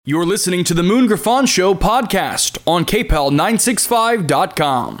You're listening to the Moon Griffon Show podcast on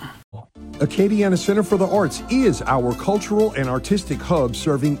KPEL965.com. Acadiana Center for the Arts is our cultural and artistic hub,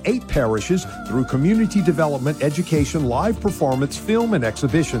 serving 8 parishes through community development, education, live performance, film, and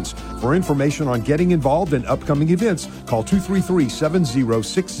exhibitions. For information on getting involved in upcoming events, call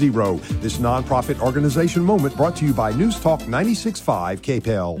 233-7060. This nonprofit organization moment brought to you by News Talk 96.5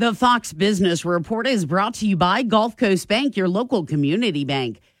 KPEL. The Fox Business Report is brought to you by Gulf Coast Bank, your local community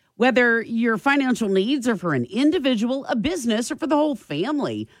bank. Whether your financial needs are for an individual, a business, or for the whole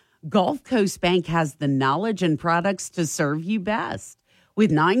family, Gulf Coast Bank has the knowledge and products to serve you best.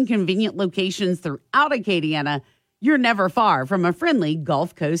 With 9 convenient locations throughout Acadiana, you're never far from a friendly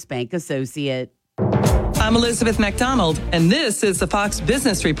Gulf Coast Bank associate. I'm Elizabeth McDonald, and this is the Fox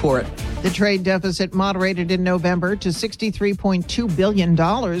Business Report. The trade deficit moderated in November to $63.2 billion,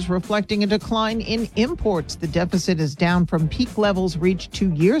 reflecting a decline in imports. The deficit is down from peak levels reached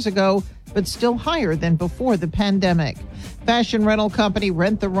 2 years ago, but still higher than before the pandemic. Fashion rental company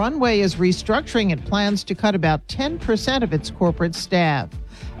Rent the Runway is restructuring. It plans to cut about 10% of its corporate staff.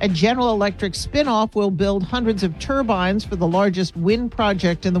 A General Electric spinoff will build hundreds of turbines for the largest wind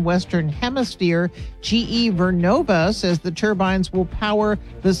project in the Western Hemisphere. GE Vernova says the turbines will power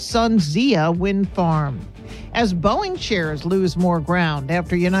the SunZia wind farm. As Boeing shares lose more ground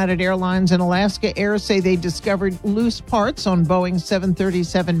after United Airlines and Alaska Air say they discovered loose parts on Boeing's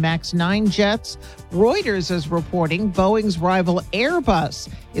 737 MAX 9 jets, Reuters is reporting Boeing's rival Airbus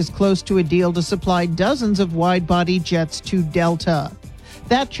is close to a deal to supply dozens of wide-body jets to Delta.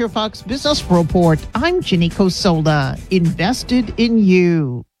 That's your Fox Business Report. I'm Ginny Cosola, invested in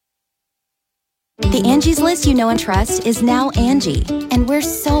you. The Angie's List you know and trust is now Angie, and we're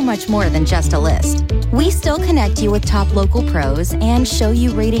so much more than just a list. We still connect you with top local pros and show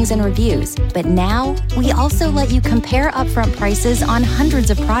you ratings and reviews, but now we also let you compare upfront prices on hundreds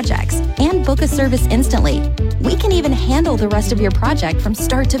of projects and book a service instantly. We can even handle the rest of your project from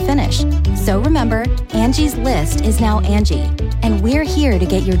start to finish. So remember, Angie's List is now Angie, and we're here to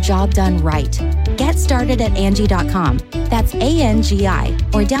get your job done right. Get started at Angie.com. That's ANGI,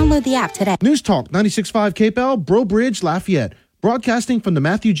 or download the app today. News Talk 96.5 KPEL, Breaux Bridge, Lafayette. Broadcasting from the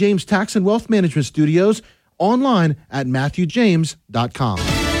Matthew James Tax and Wealth Management Studios, online at MatthewJames.com.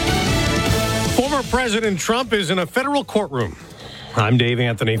 Former President Trump is in a federal courtroom. I'm Dave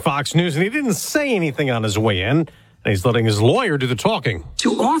Anthony, Fox News, and he didn't say anything on his way in. And he's letting his lawyer do the talking.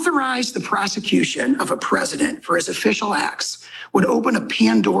 To authorize the prosecution of a president for his official acts would open a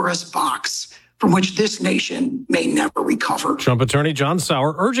Pandora's box from which this nation may never recover. Trump attorney John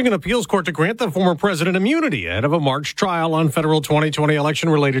Sauer urging an appeals court to grant the former president immunity ahead of a March trial on federal 2020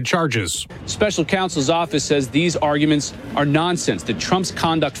 election-related charges. Special counsel's office says these arguments are nonsense, that Trump's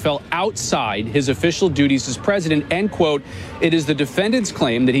conduct fell outside his official duties as president, and, quote, it is the defendant's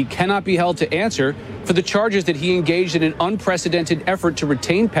claim that he cannot be held to answer for the charges that he engaged in an unprecedented effort to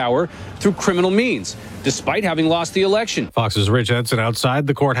retain power through criminal means, despite having lost the election. Fox's Rich Edson outside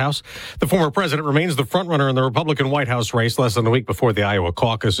the courthouse. The former president remains the frontrunner in the Republican White House race less than a week before the Iowa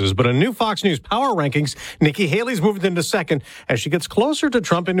caucuses. But in new Fox News power rankings, Nikki Haley's moved into second as she gets closer to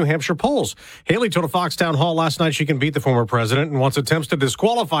Trump in New Hampshire polls. Haley told a Fox town hall last night she can beat the former president and wants attempts to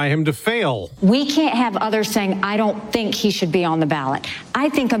disqualify him to fail. We can't have others saying, I don't think he should be on the ballot. I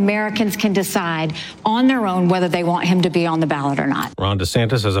think Americans can decide on their own whether they want him to be on the ballot or not. Ron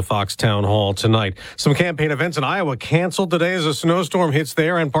DeSantis has a Fox town hall tonight. Some campaign events in Iowa canceled today as a snowstorm hits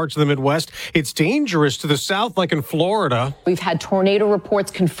there and parts of the Midwest. It's dangerous to the south, like in Florida. We've had tornado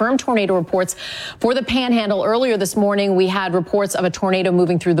reports, confirmed tornado reports for the Panhandle. Earlier this morning, we had reports of a tornado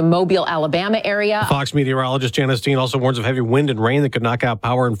moving through the Mobile, Alabama area. Fox meteorologist Janice Dean also warns of heavy wind and rain that could knock out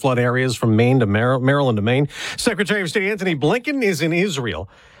power and flood areas from Maine to Maryland to Maine. Secretary of State Antony Blinken is in Israel.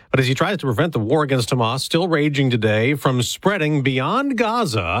 But as he tries to prevent the war against Hamas, still raging today, from spreading beyond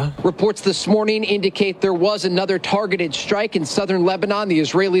Gaza. Reports this morning indicate there was another targeted strike in southern Lebanon. The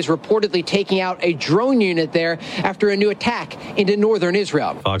Israelis reportedly taking out a drone unit there after a new attack into northern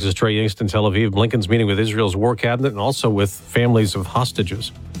Israel. Fox's Trey Yingst in Tel Aviv. Blinken's meeting with Israel's war cabinet and also with families of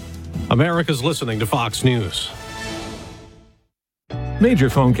hostages. America's listening to Fox News. Major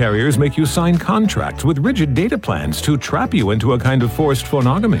phone carriers make you sign contracts with rigid data plans to trap you into a kind of forced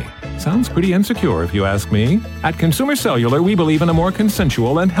phonogamy. Sounds pretty insecure if you ask me. At Consumer Cellular, we believe in a more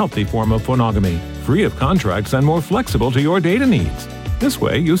consensual and healthy form of phonogamy, free of contracts and more flexible to your data needs. This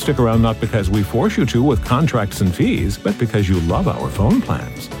way, you stick around not because we force you to with contracts and fees, but because you love our phone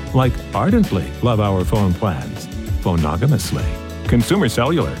plans. Like ardently love our phone plans. Phonogamously. Consumer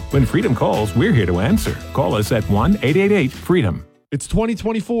Cellular. When freedom calls, we're here to answer. Call us at 1-888-FREEDOM. It's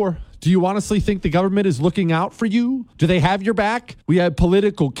 2024. Do you honestly think the government is looking out for you? Do they have your back? We have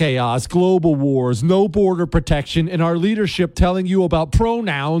political chaos, global wars, no border protection, and our leadership telling you about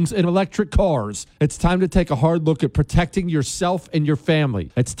pronouns and electric cars. It's time to take a hard look at protecting yourself and your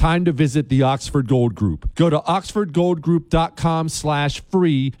family. It's time to visit the Oxford Gold Group. Go to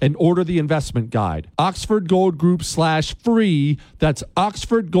oxfordgoldgroup.com/free and order the investment guide. Oxford Gold Group /free. That's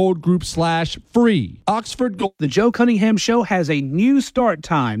Oxford Gold Group /free. Oxford Gold. The Joe Cunningham Show has a new start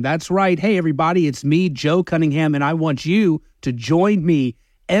time. That's right. Hey, everybody, it's me, Joe Cunningham, and I want you to join me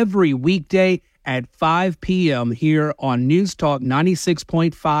every weekday at 5 p.m. here on News Talk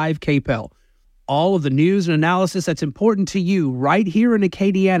 96.5 KPEL. All of the news and analysis that's important to you right here in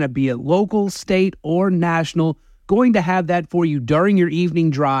Acadiana, be it local, state, or national, going to have that for you during your evening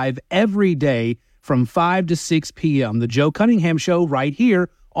drive every day from 5 to 6 p.m. The Joe Cunningham Show right here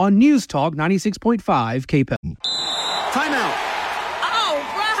on News Talk 96.5 KPEL. Timeout.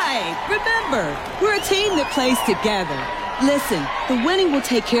 Remember, we're a team that plays together. Listen, the winning will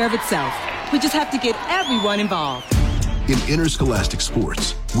take care of itself. We just have to get everyone involved. In interscholastic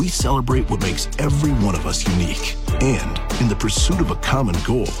sports, we celebrate what makes every one of us unique. And in the pursuit of a common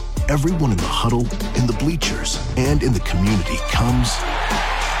goal, everyone in the huddle, in the bleachers, and in the community comes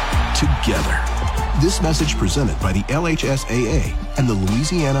together. This message presented by the LHSAA and the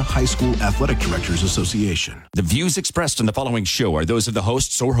Louisiana High School Athletic Directors Association. The views expressed in the following show are those of the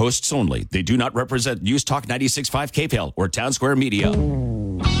hosts or hosts only. They do not represent News Talk 96.5 KPEL or Town Square Media.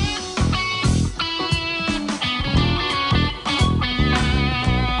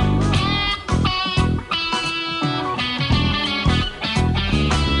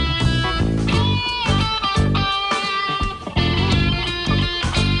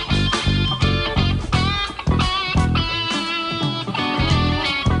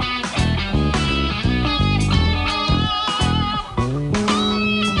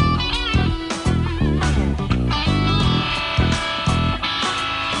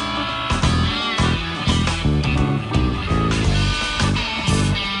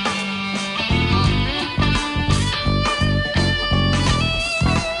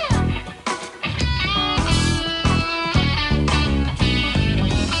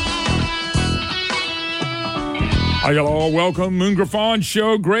 Hello, welcome, Moon Griffon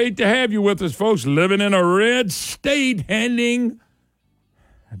Show. Great to have you with us, folks. Living in a red state, handing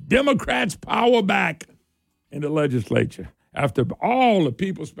Democrats power back in the legislature after all the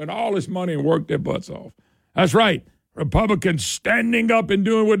people spent all this money and worked their butts off. That's right. Republicans standing up and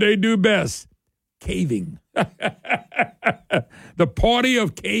doing what they do best, caving. The party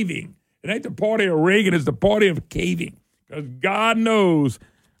of caving. It ain't the party of Reagan, it's the party of caving. Because God knows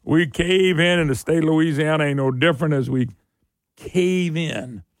we cave in the state of Louisiana ain't no different as we cave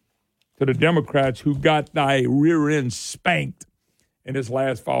in to the Democrats who got thy rear end spanked in this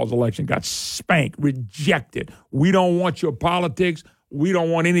last fall's election. Got spanked, rejected. We don't want your politics. We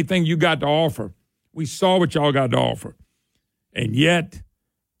don't want anything you got to offer. We saw what y'all got to offer. And yet,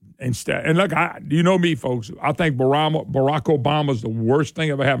 instead, and look, you know me, folks, I think Barack Obama's the worst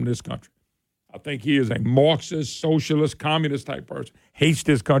thing ever happened to this country. I think he is a Marxist, socialist, communist type person. Hates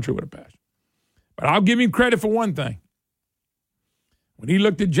this country with a passion. But I'll give him credit for one thing. When he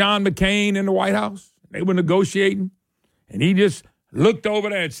looked at John McCain in the White House, they were negotiating, and he just looked over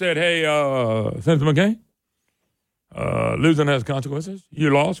there and said, hey, Senator McCain, losing has consequences. You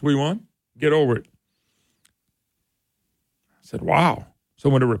lost, we won. Get over it. I said, wow. So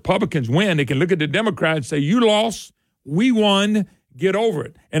when the Republicans win, they can look at the Democrats and say, you lost, we won, get over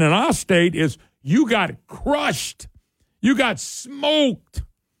it. And in our state is you got crushed. You got smoked.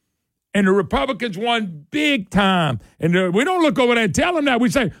 And the Republicans won big time. And we don't look over there and tell them that. We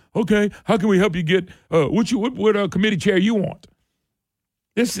say, okay, how can we help you get what committee chair you want?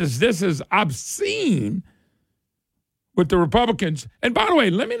 This is obscene with the Republicans. And by the way,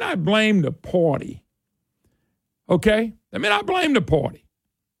 let me not blame the party. Okay? Let me not blame the party.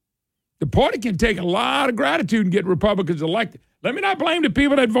 The party can take a lot of gratitude and get Republicans elected. Let me not blame the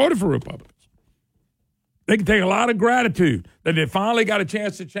people that voted for Republicans. They can take a lot of gratitude that they finally got a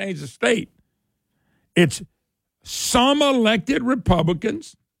chance to change the state. It's some elected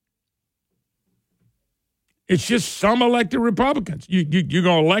Republicans. It's just some elected Republicans. You're going to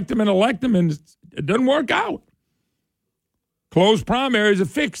elect them, and it doesn't work out. Closed primaries have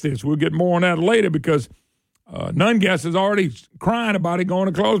fixed this. We'll get more on that later because Nungas is already crying about it going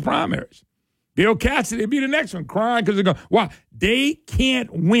to closed primaries. Bill Cassidy will be the next one crying because they're going, why? They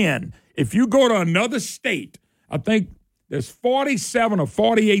can't win. If you go to another state, I think there's 47 or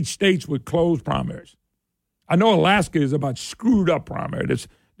 48 states with closed primaries. I know Alaska is about screwed up primary. This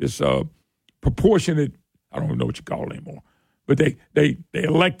proportionate, I don't even know what you call it anymore. But they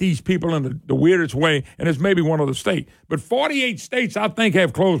elect these people in the weirdest way, and it's maybe one other state. But 48 states, I think,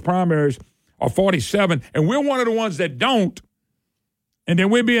 have closed primaries, or 47, and we're one of the ones that don't. And then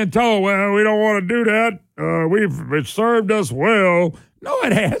we're being told, well, we don't want to do that. It served us well. No,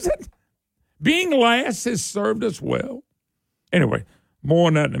 it hasn't. Being last has served us well. Anyway, more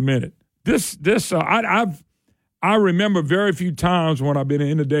on that in a minute. I remember very few times when I've been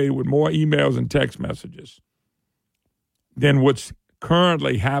inundated with more emails and text messages than what's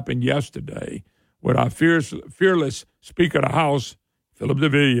currently happened yesterday with our fearless Speaker of the House, Philip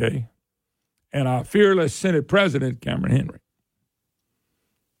DeVilliers, and our fearless Senate President, Cameron Henry,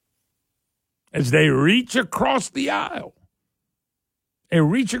 as they reach across the aisle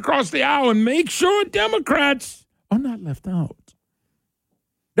and make sure Democrats are not left out.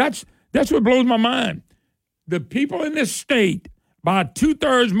 That's what blows my mind. The people in this state, by a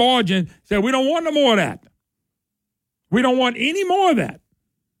 2/3 margin, said, we don't want no more of that. We don't want any more of that.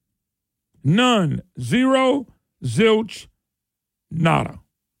 None. Zero. Zilch. Nada.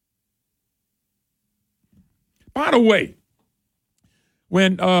 By the way,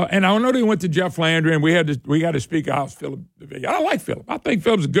 when and I know they went to Jeff Landry, and we got to Speaker House, Philip DeVilliers. I like Philip. I think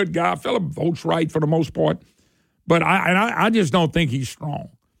Philip's a good guy. Philip votes right for the most part, but I just don't think he's strong.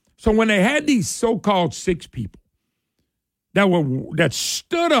 So when they had these so-called 6 people that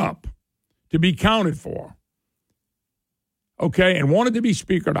stood up to be counted for, okay, and wanted to be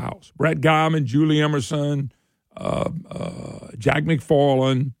Speaker of the House, Brett Guyman, Julie Emerson, Jack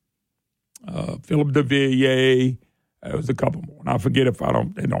McFarland, Philip DeVilliers. There was a couple more. And I forget it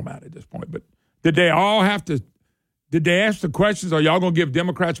don't matter at this point. But did they ask the questions, are y'all going to give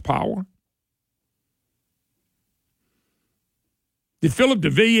Democrats power? Did Philip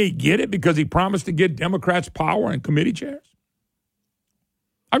DeVilliers get it because he promised to get Democrats power and committee chairs?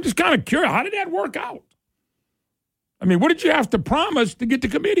 I'm just kind of curious. How did that work out? I mean, what did you have to promise to get the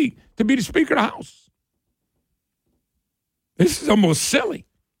committee to be the Speaker of the House? This is almost silly.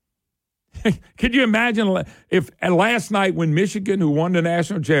 Could you imagine if last night when Michigan, who won the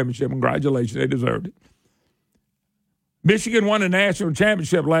national championship, congratulations, they deserved it. Michigan won the national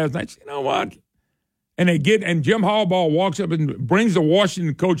championship last night. You know what? And Jim Harbaugh walks up and brings the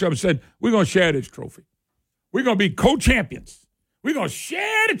Washington coach up and said, we're going to share this trophy. We're going to be co-champions. We're going to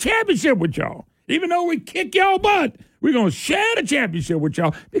share the championship with y'all. Even though we kick y'all butt, we're going to share the championship with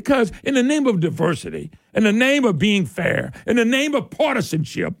y'all because in the name of diversity, in the name of being fair, in the name of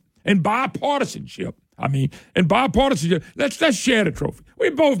partisanship, let's share the trophy. We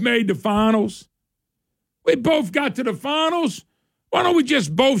both made the finals. We both got to the finals. Why don't we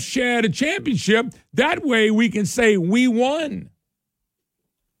just both share the championship? That way we can say we won.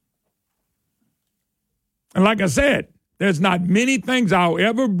 And like I said, there's not many things I'll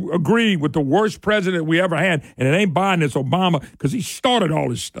ever agree with the worst president we ever had, and it ain't Biden, it's Obama, because he started all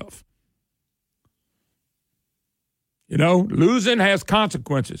this stuff. You know, losing has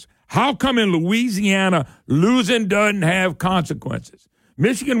consequences. How come in Louisiana, losing doesn't have consequences?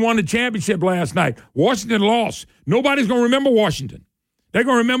 Michigan won the championship last night. Washington lost. Nobody's going to remember Washington. They're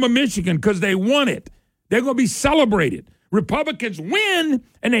going to remember Michigan because they won it. They're going to be celebrated. Republicans win,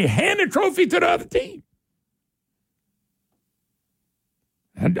 and they hand the trophy to the other team.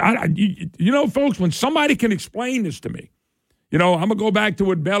 And folks, when somebody can explain this to me, I'm going to go back to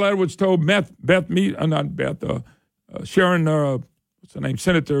what Bell Edwards told Sharon, what's her name?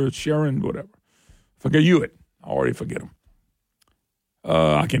 Senator Sharon, whatever. Forget Hewitt. I already forget him.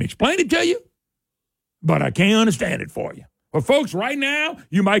 I can explain it to you, but I can't understand it for you. Well, folks, right now,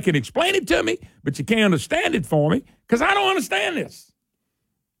 you might can explain it to me, but you can't understand it for me because I don't understand this.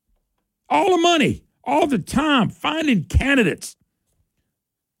 All the money, all the time, finding candidates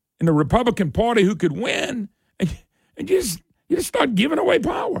in the Republican Party who could win, and you just start giving away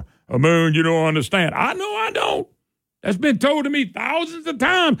power. Oh, man, you don't understand. I know I don't. That's been told to me thousands of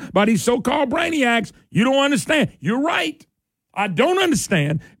times by these so-called brainiacs. You don't understand. You're right. I don't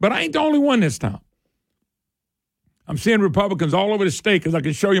understand, but I ain't the only one this time. I'm seeing Republicans all over the state, because I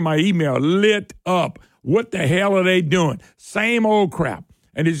can show you my email, lit up. What the hell are they doing? Same old crap.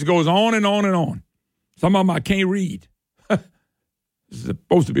 And it just goes on and on and on. Some of them I can't read. This is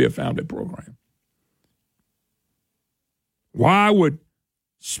supposed to be a founded program. Why would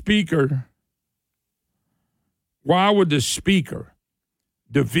the Speaker,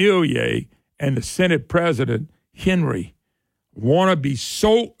 DeVilliers, and the Senate President, Henry, want to be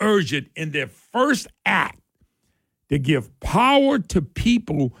so urgent in their first act to give power to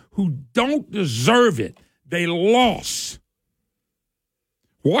people who don't deserve it? They lost.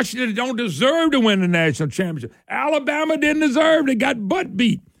 Washington don't deserve to win the national championship. Alabama didn't deserve. They got butt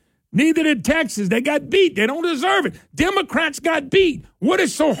beat. Neither did Texas. They got beat. They don't deserve it. Democrats got beat. What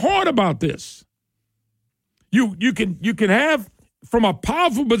is so hard about this? You can have, from a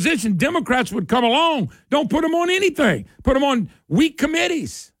powerful position, Democrats would come along. Don't put them on anything. Put them on weak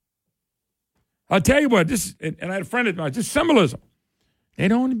committees. I'll tell you what, and I had a friend of mine, just symbolism. They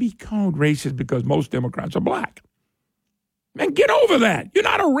don't want to be called racist because most Democrats are black. Man, get over that. You're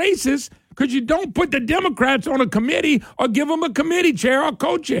not a racist because you don't put the Democrats on a committee or give them a committee chair or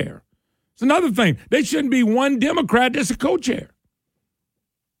co-chair. It's another thing. They shouldn't be one Democrat that's a co-chair.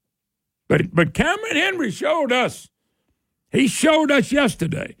 But Cameron Henry showed us. He showed us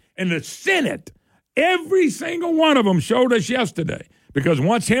yesterday. And the Senate, every single one of them showed us yesterday. Because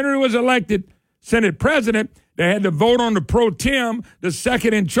once Henry was elected Senate president, they had to vote on the pro tem, the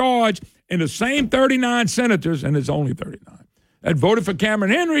second in charge, and the same 39 senators, and it's only 39, that voted for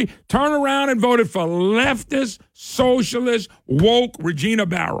Cameron Henry, turned around and voted for leftist, socialist, woke Regina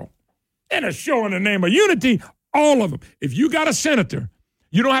Barrow. And a show in the name of unity, all of them. If you got a senator,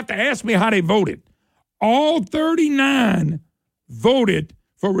 you don't have to ask me how they voted. All 39 voted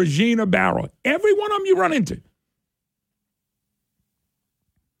for Regina Barrow. Every one of them you run into.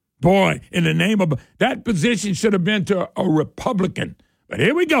 Boy, in the name of that position should have been to a Republican. But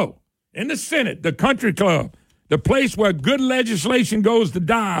here we go. In the Senate, the country club, the place where good legislation goes to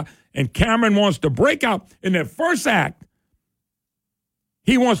die, and Cameron wants to break out in their first act.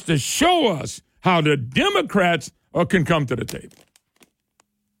 He wants to show us how the Democrats can come to the table.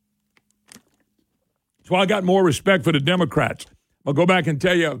 That's why I got more respect for the Democrats. I'll go back and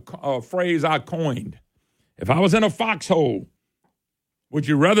tell you a phrase I coined. If I was in a foxhole, would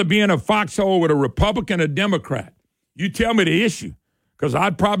you rather be in a foxhole with a Republican or Democrat? You tell me the issue, because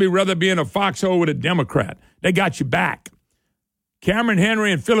I'd probably rather be in a foxhole with a Democrat. They got your back. Cameron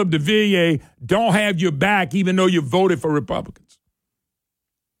Henry and Philip DeVilliers don't have your back, even though you voted for Republicans.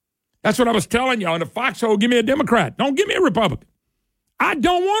 That's what I was telling y'all. In the foxhole, give me a Democrat. Don't give me a Republican. I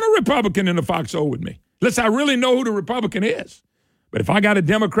don't want a Republican in the foxhole with me, unless I really know who the Republican is. But if I got a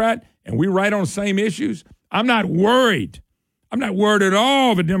Democrat and we right on the same issues, I'm not worried. I'm not worried at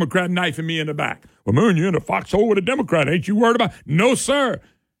all of a Democrat knifing me in the back. Well, man, you're in a foxhole with a Democrat. Ain't you worried about it? No, sir.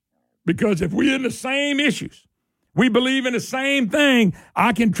 Because if we're in the same issues, we believe in the same thing,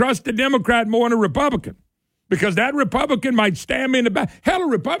 I can trust the Democrat more than a Republican. Because that Republican might stab me in the back. Hell, a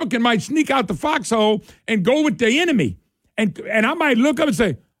Republican might sneak out the foxhole and go with the enemy. And I might look up and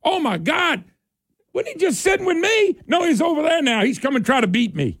say, oh, my God, wasn't he just sitting with me? No, he's over there now. He's coming to try to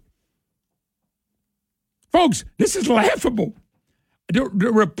beat me. Folks, this is laughable. The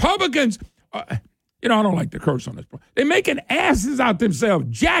Republicans, I don't like to curse on this point. They're making asses out themselves,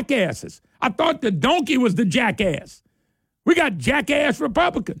 jackasses. I thought the donkey was the jackass. We got jackass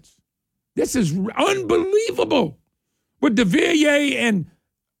Republicans. This is unbelievable what DeVilliers and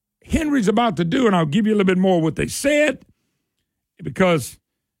Henry's about to do, and I'll give you a little bit more of what they said, because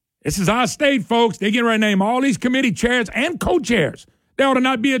this is our state, folks. They get ready to name all these committee chairs and co-chairs. There ought to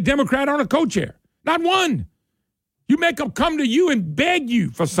not be a Democrat on a co-chair. Not one. You make them come to you and beg you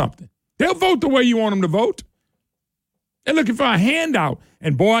for something. They'll vote the way you want them to vote. They're looking for a handout.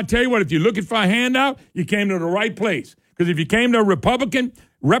 And boy, I tell you what, if you're looking for a handout, you came to the right place. Because if you came to a Republican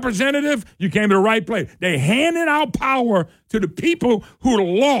representative, you came to the right place. They handed out power to the people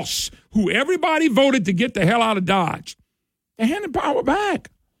who lost, who everybody voted to get the hell out of Dodge. They handed power back.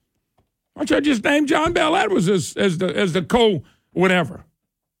 Why don't you just name John Bel Edwards as the co-whatever?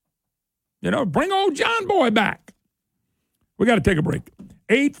 Bring old John Boy back. We got to take a break.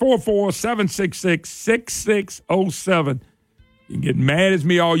 844-766-6607. You can get mad at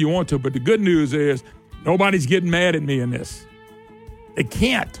me all you want to, but the good news is nobody's getting mad at me in this. They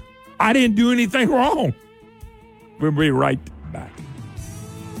can't. I didn't do anything wrong. We'll be right back.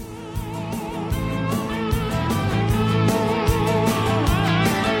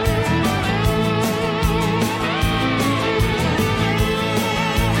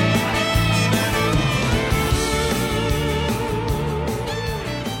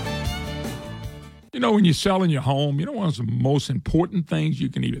 When you're selling your home, one of the most important things you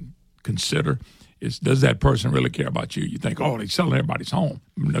can even consider is, does that person really care about you? You think, oh, they're selling everybody's home.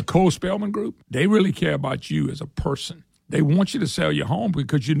 Nicole Spellman Group, they really care about you as a person. They want you to sell your home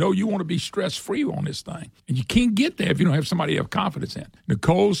because you want to be stress-free on this thing. And you can't get there if you don't have somebody you have confidence in.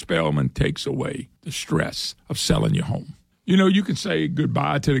 Nicole Spellman takes away the stress of selling your home. You can say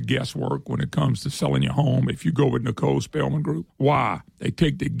goodbye to the guesswork when it comes to selling your home if you go with Nicole Spellman Group. Why? They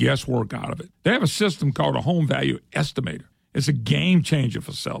take the guesswork out of it. They have a system called a home value estimator. It's a game changer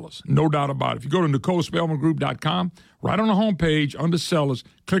for sellers, no doubt about it. If you go to NicoleSpellmanGroup.com, right on the homepage under sellers,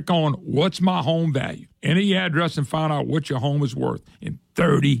 click on What's My Home Value? Enter your address and find out what your home is worth in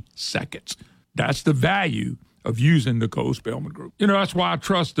 30 seconds. That's the value of using Nicole Spellman Group. You know, that's why I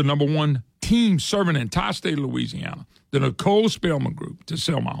trust the number one team serving the entire state of Louisiana, the Nicole Spellman Group, to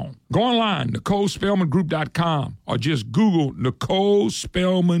sell my home. Go online, NicoleSpellmanGroup.com, or just Google Nicole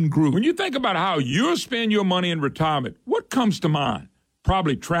Spellman Group. When you think about how you'll spend your money in retirement, what comes to mind?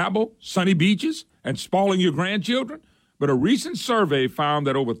 Probably travel, sunny beaches, and spoiling your grandchildren. But a recent survey found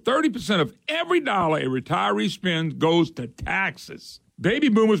that over 30% of every dollar a retiree spends goes to taxes. Baby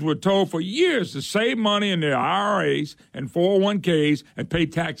boomers were told for years to save money in their IRAs and 401ks and pay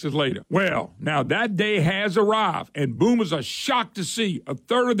taxes later. Well, now that day has arrived, and boomers are shocked to see a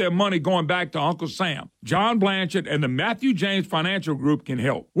third of their money going back to Uncle Sam. John Blanchard and the Matthew James Financial Group can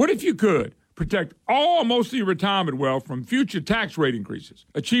help. What if you could protect all or most of your retirement wealth from future tax rate increases?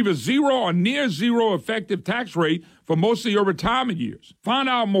 Achieve a zero or near zero effective tax rate for most of your retirement years. Find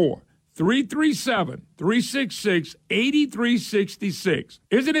out more. 337-366-8366.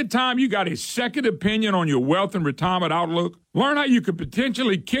 Isn't it time you got a second opinion on your wealth and retirement outlook? Learn how you could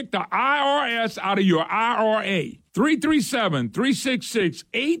potentially kick the IRS out of your IRA.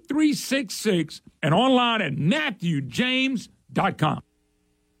 337-366-8366 and online at MatthewJames.com.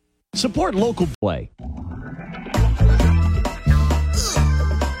 Support local play.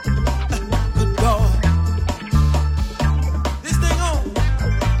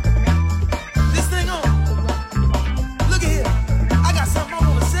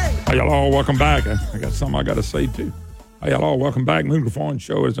 Hey, y'all all, welcome back. I got something I got to say, too. Hey, y'all all, welcome back. Moon Griffon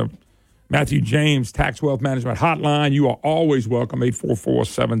Show is a Matthew James Tax Wealth Management Hotline. You are always welcome,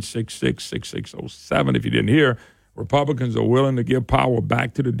 844-766-6607. If you didn't hear, Republicans are willing to give power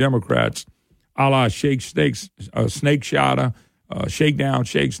back to the Democrats, a la Snake Shotter, Shakedown,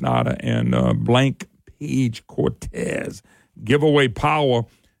 Shake Snotter, and Blank Page Cortez. Give away power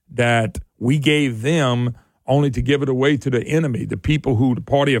that we gave them only to give it away to the enemy, the people who, the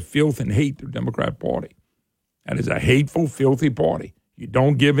party of filth and hate, the Democrat Party. That is a hateful, filthy party. You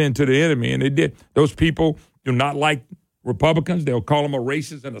don't give in to the enemy, and they did. Those people do not like Republicans. They'll call them a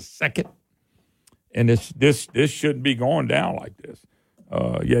racist in a second. And this shouldn't be going down like this.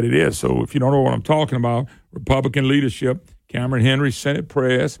 Yet it is. So if you don't know what I'm talking about, Republican leadership, Cameron Henry, Senate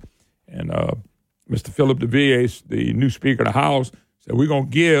Press, and Mr. Philip DeVilliers, the new Speaker of the House, said we're going to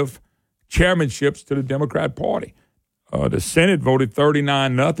give chairmanships to the Democrat Party. The Senate voted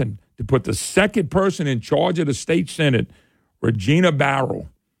 39-0 to put the second person in charge of the state Senate, Regina Barrow,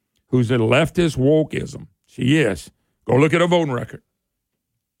 who's a leftist wokeism. She is. Go look at her voting record.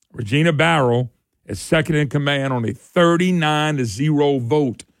 Regina Barrow is second in command on a 39-0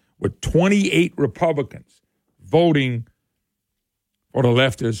 vote with 28 Republicans voting for the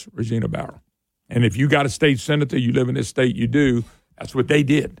leftist Regina Barrow. And if you got a state senator, you live in this state, you do. That's what they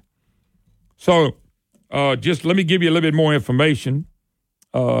did. So just let me give you a little bit more information.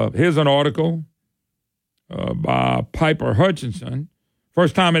 Here's an article by Piper Hutchinson.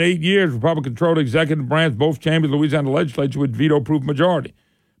 First time in 8 years, Republican-controlled executive branch, both chambers of the Louisiana legislature with veto-proof majority.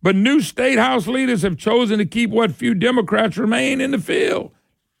 But new state house leaders have chosen to keep what few Democrats remain in the field.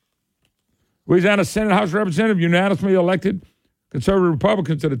 Louisiana Senate House Representative unanimously elected conservative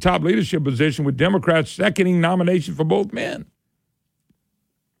Republicans to the top leadership position, with Democrats seconding nomination for both men.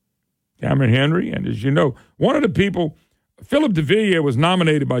 Cameron Henry, and as you know, one of the people, Philip DeVilliers, was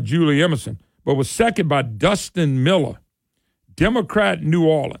nominated by Julie Emerson, but was seconded by Dustin Miller, Democrat, New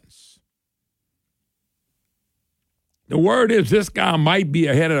Orleans. The word is this guy might be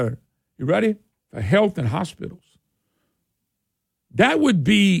ahead of, you ready? For health and hospitals. That would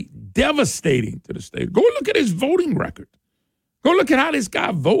be devastating to the state. Go look at his voting record. Go look at how this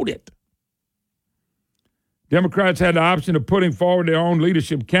guy voted. Democrats had the option of putting forward their own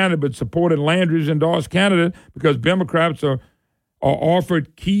leadership candidate, but supported Landry's endorsed candidate because Democrats are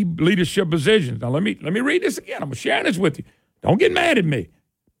offered key leadership positions. Now, let me read this again. I'm sharing this with you. Don't get mad at me.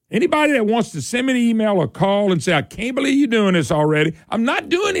 Anybody that wants to send me an email or call and say, I can't believe you're doing this already, I'm not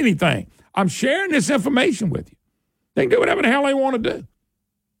doing anything. I'm sharing this information with you. They can do whatever the hell they want to do.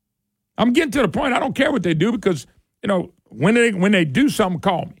 I'm getting to the point I don't care what they do because, you know, when they do something,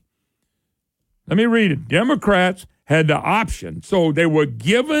 call me. Let me read it. Democrats had the option. So they were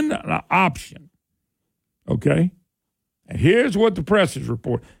given an option. Okay? And here's what the press has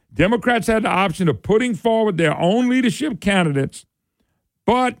reported. Democrats had the option of putting forward their own leadership candidates,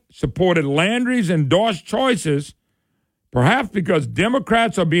 but supported Landry's endorsed choices, perhaps because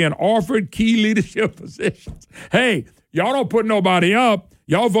Democrats are being offered key leadership positions. Hey, y'all don't put nobody up.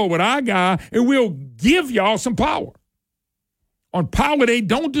 Y'all vote with our guy, and we'll give y'all some power. on power they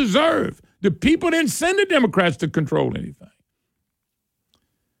don't deserve. The people didn't send the Democrats to control anything.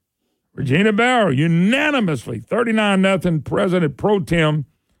 Regina Barrow, unanimously, 39-0, President pro tem,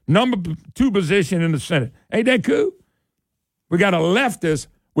 number 2 position in the Senate. Ain't that cool? We got a leftist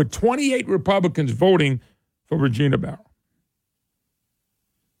with 28 Republicans voting for Regina Barrow.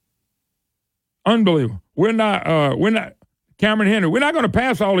 Unbelievable. We're not, Cameron Henry, we're not going to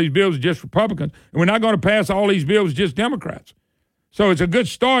pass all these bills just Republicans, and we're not going to pass all these bills just Democrats. So it's a good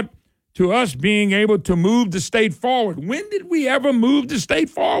start to us being able to move the state forward. When did we ever move the state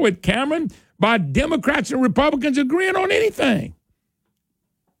forward, Cameron? By Democrats and Republicans agreeing on anything.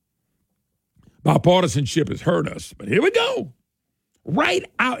 Bipartisanship has hurt us, but here we go. Right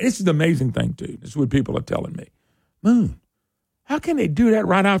out. This is the amazing thing, too. This is what people are telling me. Moon, how can they do that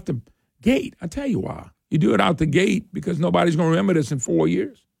right out the gate? I tell you why. You do it out the gate because nobody's going to remember this in 4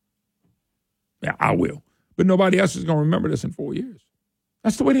 years. Yeah, I will. But nobody else is going to remember this in 4 years.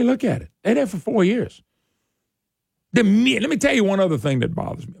 That's the way they look at it. They're there for 4 years. Let me tell you one other thing that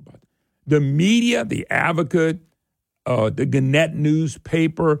bothers me about it. The media, the Advocate, the Gannett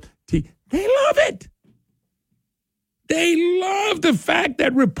newspaper, they love it. They love the fact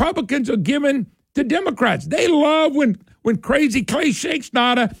that Republicans are given to Democrats. They love when crazy Clay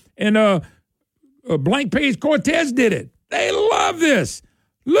Shakespeare and Blank Page Cortez did it. They love this.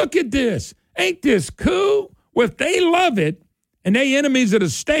 Look at this. Ain't this cool? Well, if they love it and they enemies of the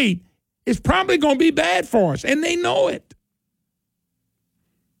state, it's probably going to be bad for us, and they know it.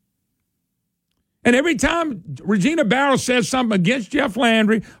 And every time Regina Barrow says something against Jeff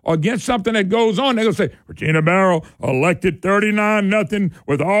Landry or against something that goes on, they're going to say, Regina Barrow elected 39-0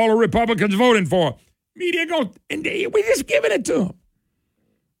 with all the Republicans voting for her. Media going, and we're just giving it to them.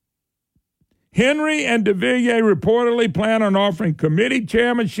 Henry and de Villiers reportedly plan on offering committee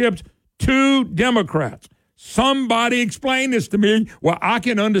chairmanships to Democrats. Somebody explain this to me where I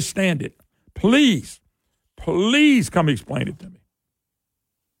can understand it. Please come explain it to me.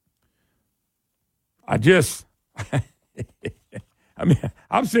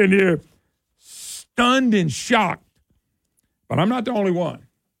 I'm sitting here stunned and shocked, but I'm not the only one.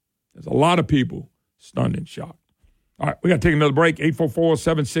 There's a lot of people stunned and shocked. All right, we got to take another break.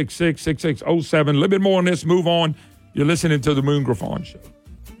 844-766-6607. A little bit more on this. Move on. You're listening to the Moon Griffon Show.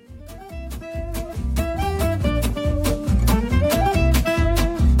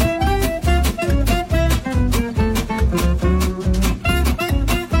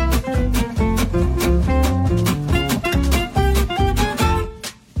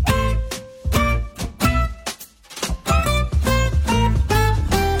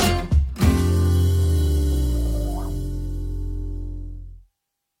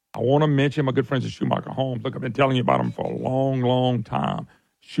 I want to mention my good friends at Schumacher Homes. Look, I've been telling you about them for a long, long time.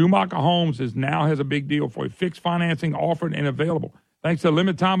 Schumacher Homes now has a big deal for you. Fixed financing offered and available. Thanks to a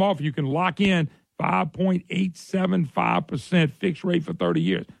limited time offer, you can lock in 5.875% fixed rate for 30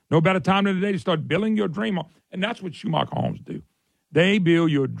 years. No better time than today to start building your dream home. And that's what Schumacher Homes do. They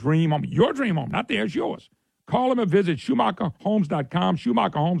build your dream home, not theirs, yours. Call them and visit SchumacherHomes.com,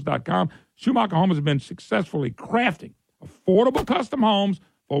 SchumacherHomes.com. Schumacher Homes has been successfully crafting affordable custom homes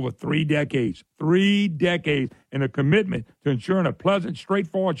over 3 decades. 3 decades. And a commitment to ensuring a pleasant,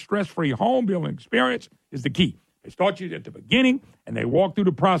 straightforward, stress-free home building experience is the key. They start you at the beginning, and they walk through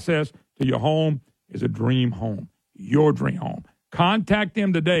the process till your home is a dream home, your dream home. Contact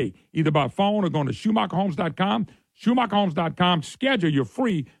them today, either by phone or going to SchumacherHomes.com. SchumacherHomes.com. Schedule your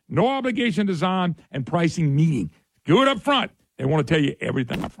free, no-obligation design and pricing meeting. Do it up front. They want to tell you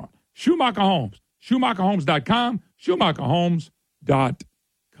everything up front. Schumacher Homes. SchumacherHomes.com. SchumacherHomes.com.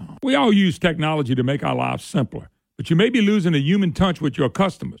 We all use technology to make our lives simpler, but you may be losing a human touch with your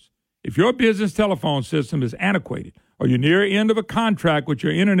customers. If your business telephone system is antiquated or you're near the end of a contract with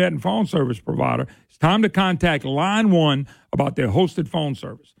your internet and phone service provider, it's time to contact Line One about their hosted phone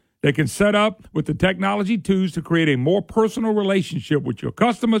service. They can set up with the technology tools to create a more personal relationship with your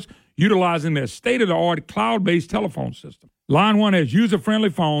customers utilizing their state-of-the-art cloud-based telephone system. Line One has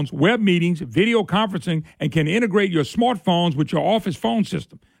user-friendly phones, web meetings, video conferencing, and can integrate your smartphones with your office phone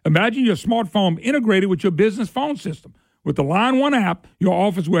system. Imagine your smartphone integrated with your business phone system. With the Line One app, your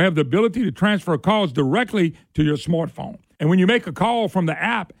office will have the ability to transfer calls directly to your smartphone. And when you make a call from the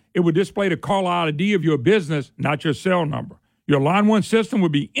app, it will display the call ID of your business, not your cell number. Your Line One system will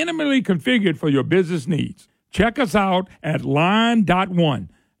be intimately configured for your business needs. Check us out at Line.one.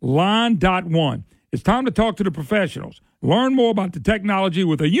 Line.one. It's time to talk to the professionals. Learn more about the technology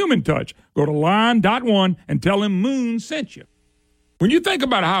with a human touch. Go to Line.one and tell them Moon sent you. When you think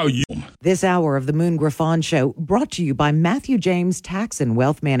about how you... This hour of the Moon Griffon Show brought to you by Matthew James Tax and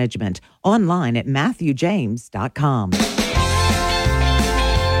Wealth Management. Online at MatthewJames.com.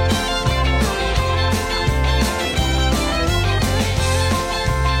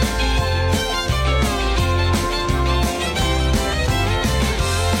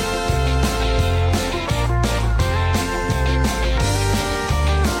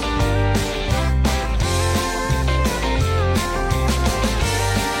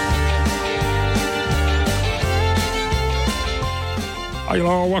 Hi,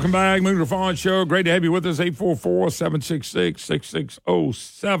 y'all. Welcome back. Moon Griffon Show. Great to have you with us.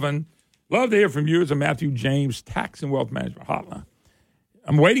 844-766-6607. Love to hear from you. It's a Matthew James Tax and Wealth Management Hotline.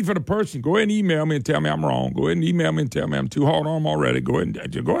 I'm waiting for the person. Go ahead and email me and tell me I'm wrong. Go ahead and email me and tell me I'm too hard on them already. Go ahead.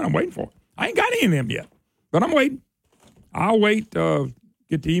 I'm waiting for it. I ain't got any of them yet, but I'm waiting. I'll wait.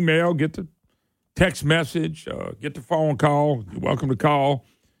 Get the email, get the text message, get the phone call. You're welcome to call.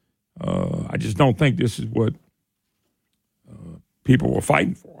 I just don't think this is what people were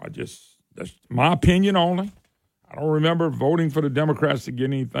fighting for. That's my opinion only. I don't remember voting for the Democrats to get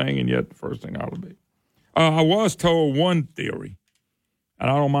anything, and yet the first thing I would be. I was told one theory,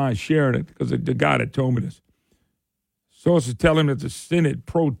 and I don't mind sharing it because the guy that told me this. Sources tell him that the Senate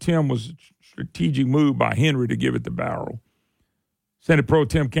pro tem was a strategic move by Henry to give it to Barrow. Senate pro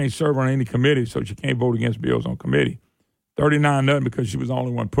tem can't serve on any committee, so she can't vote against bills on committee. 39-0 because she was the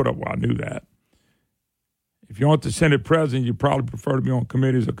only one put up. Well, I knew that. If you want the Senate president, you probably prefer to be on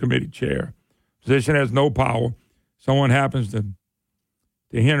committees or committee chair. Position has no power. Someone happens to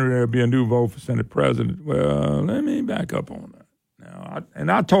Henry, there'll be a new vote for Senate president. Well, let me back up on that. Now,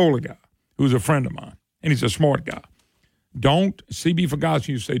 I told a guy who's a friend of mine, and he's a smart guy. Don't, CB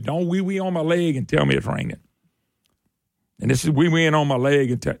Ferguson used to say, don't wee-wee on my leg and tell me it's raining. And this is wee-weeing on my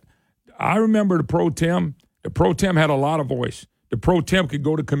leg. I remember the pro tem. The pro tem had a lot of voice. The pro tem could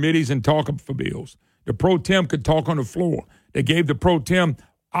go to committees and talk for bills. The pro tem could talk on the floor. They gave the pro tem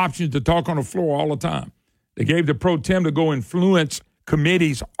options to talk on the floor all the time. They gave the pro tem to go influence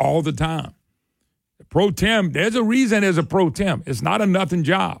committees all the time. The pro tem, there's a reason there's a pro tem. It's not a nothing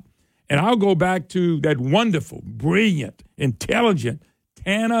job. And I'll go back to that wonderful, brilliant, intelligent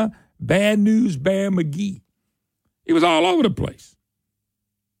Tanner Bad News Bear McGee. He was all over the place.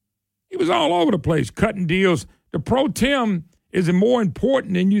 Cutting deals. The pro tem is more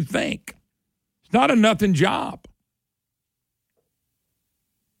important than you think. It's not a nothing job.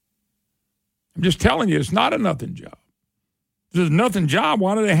 I'm just telling you, it's not a nothing job. If there's a nothing job,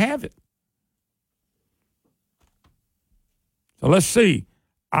 why do they have it? So let's see.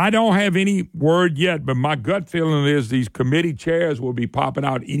 I don't have any word yet, but my gut feeling is these committee chairs will be popping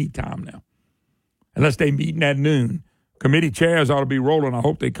out anytime now. Unless they meeting at noon. Committee chairs ought to be rolling. I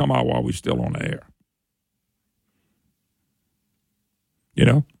hope they come out while we're still on the air. You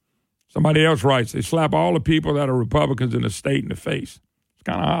know? Somebody else writes, they slap all the people that are Republicans in the state in the face. It's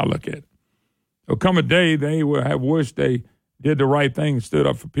kind of how I look at it. There'll come a day they will have wished they did the right thing and stood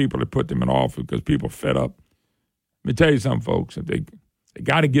up for people that put them in office because people are fed up. Let me tell you something, folks. They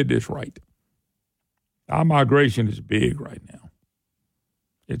got to get this right. Our migration is big right now.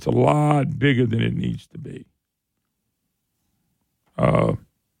 It's a lot bigger than it needs to be. I'm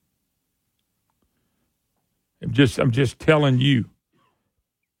just telling you,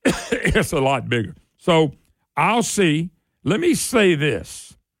 it's a lot bigger. So I'll see. Let me say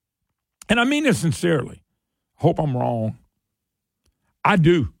this, and I mean this sincerely. I hope I'm wrong. I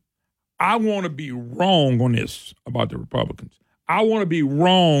do. I want to be wrong on this about the Republicans. I want to be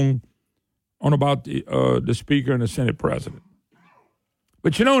wrong on about the Speaker and the Senate President.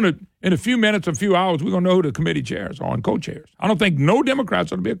 But, you know, in a few minutes, a few hours, we're going to know who the committee chairs are and co-chairs. I don't think no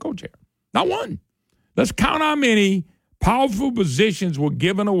Democrats ought to be a co-chair. Not one. Let's count how many powerful positions were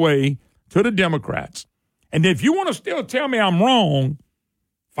given away to the Democrats. And if you want to still tell me I'm wrong,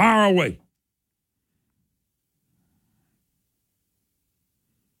 fire away.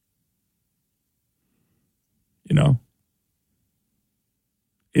 You know?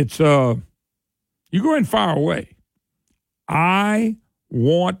 It's, you go ahead and fire away. I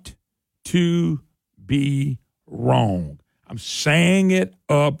want to be wrong. I'm saying it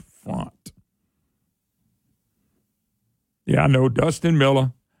up front. Yeah, I know Dustin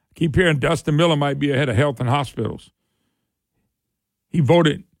Miller. I keep hearing Dustin Miller might be ahead of health and hospitals. He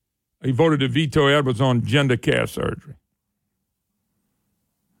voted to veto Edwards on gender care surgery.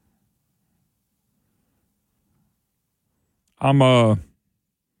 I'm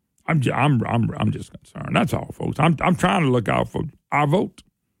just concerned. That's all, folks. I'm trying to look out for our vote.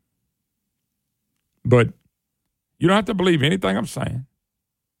 But you don't have to believe anything I'm saying.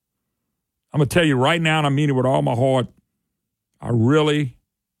 I'm going to tell you right now, and I mean it with all my heart, I really,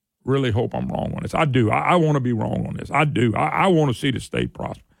 really hope I'm wrong on this. I do. I want to be wrong on this. I do. I want to see the state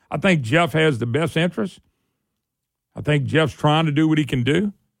prosper. I think Jeff has the best interest. I think Jeff's trying to do what he can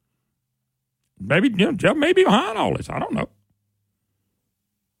do. Maybe Jeff may be behind all this. I don't know.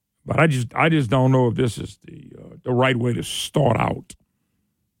 But I just don't know if this is the right way to start out.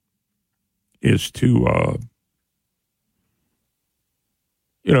 Is to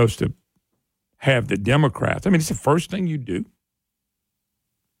is to have the Democrats. I mean, it's the first thing you do.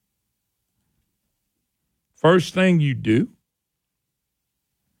 First thing you do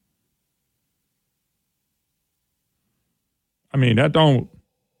I mean, that don't.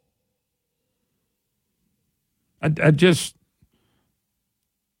 That just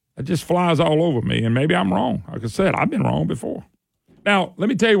flies all over me, and maybe I'm wrong. Like I said, I've been wrong before. Now, let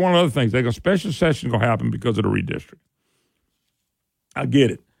me tell you one other thing. There's a special session going to happen because of the redistricting. I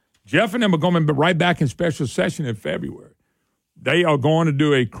get it. Jeff and them are going to be right back in special session in February. They are going to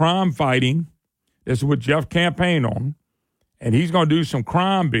do a crime fighting. This is what Jeff campaigned on, and he's going to do some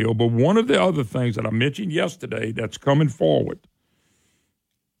crime bill. But one of the other things that I mentioned yesterday that's coming forward,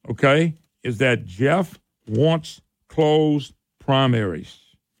 okay, is that Jeff wants closed primaries.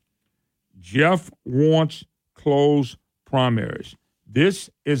 Jeff wants closed primaries. This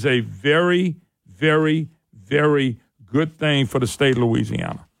is a very, very, very good thing for the state of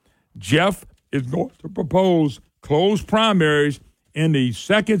Louisiana. Jeff is going to propose closed primaries in the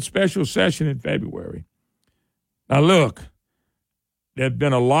second special session in February. Now, look, there have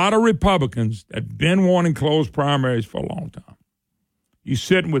been a lot of Republicans that have been wanting closed primaries for a long time. You're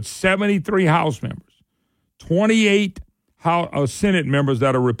sitting with 73 House members, 28 Senate members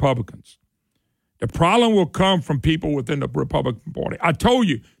that are Republicans. The problem will come from people within the Republican Party. I told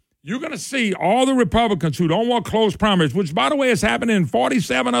you, you're going to see all the Republicans who don't want closed primaries, which, by the way, is happening in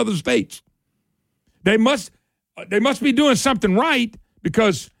 47 other states. They must be doing something right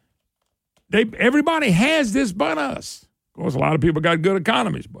because everybody has this but us. Of course, a lot of people got good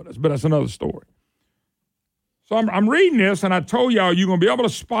economies but us, but that's another story. So I'm reading this, and I told y'all you're going to be able to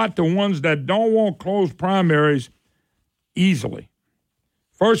spot the ones that don't want closed primaries easily.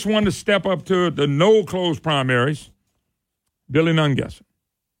 First one to step up to the no closed primaries, Billy Nungesser.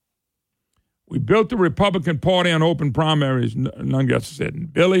 We built the Republican Party on open primaries, Nungesser said.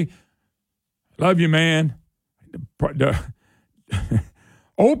 And Billy, love you, man. The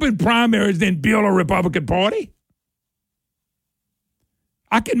open primaries didn't build a Republican Party.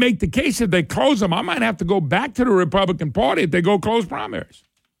 I can make the case if they close them, I might have to go back to the Republican Party if they go close primaries.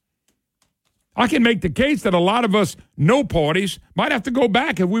 I can make the case that a lot of us no parties might have to go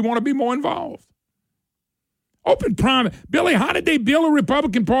back if we want to be more involved. Open primary. Billy, how did they build a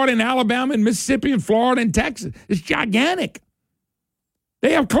Republican Party in Alabama and Mississippi and Florida and Texas? It's gigantic.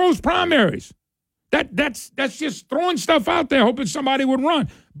 They have closed primaries. That's just throwing stuff out there, hoping somebody would run.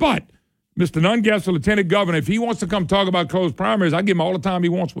 But Mr. Nungesser, Lieutenant Governor, if he wants to come talk about closed primaries, I give him all the time he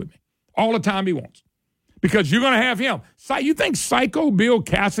wants with me. All the time he wants. Because you're going to have him. You think psycho Bill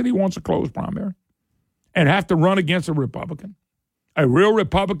Cassidy wants a closed primary and have to run against a Republican? A real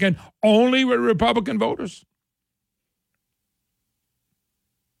Republican, only with Republican voters?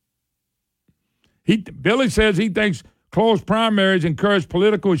 Billy says he thinks closed primaries encourage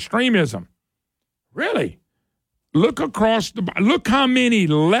political extremism. Really? Look how many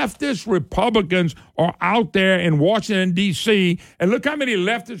leftist Republicans are out there in Washington, D.C., and look how many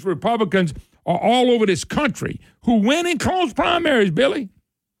leftist Republicans are all over this country who win in closed primaries, Billy.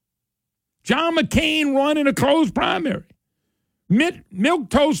 John McCain won in a closed primary.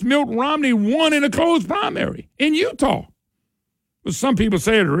 Milquetoast Mitt Romney won in a closed primary in Utah. But some people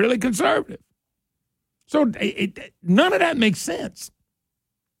say it's really conservative. So none of that makes sense.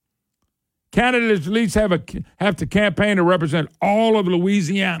 Candidates at least have to campaign to represent all of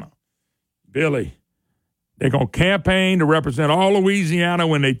Louisiana. Billy, they're going to campaign to represent all Louisiana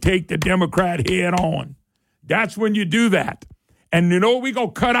when they take the Democrat head on. That's when you do that. And you know what we're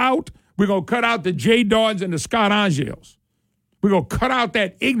going to cut out? We're going to cut out the Jay Dodds and the Scott Angels. We're going to cut out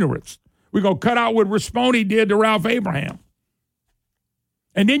that ignorance. We're going to cut out what Risponi did to Ralph Abraham.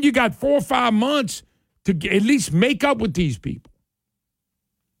 And then you got 4 or 5 months to at least make up with these people.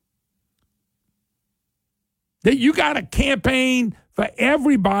 That you got to campaign for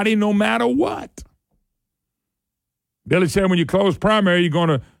everybody no matter what. Billy said when you close primary, you're going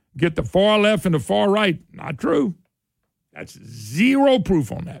to get the far left and the far right. Not true. That's zero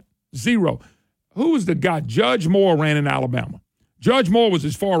proof on that. Zero. Who was the guy? Judge Moore ran in Alabama. Judge Moore was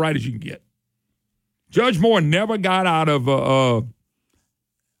as far right as you can get. Judge Moore never got out of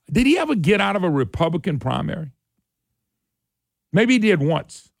did he ever get out of a Republican primary? Maybe he did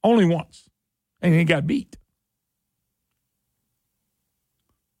once. Only once. And he got beat.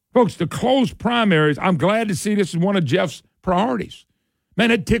 Folks, the closed primaries, I'm glad to see this is one of Jeff's priorities. Man,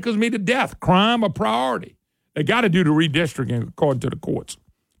 it tickles me to death. Crime a priority. They got to do the redistricting according to the courts.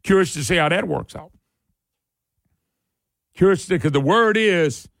 Curious to see how that works out. Curious because the word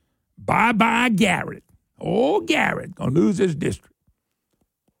is bye-bye Garrett. Oh, Garrett, going to lose his district.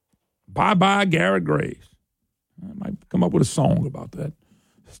 Bye-bye Garrett Graves. I might come up with a song about that.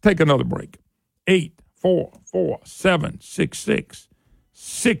 Let's take another break.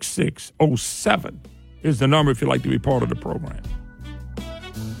 844-766-6607 is the number if you'd like to be part of the program.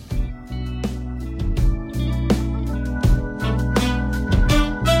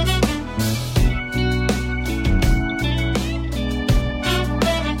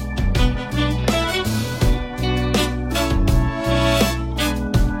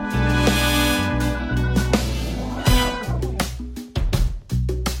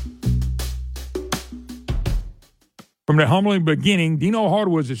 From their humbling beginning, Dino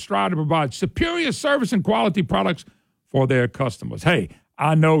Hardwoods has strived to provide superior service and quality products for their customers. Hey,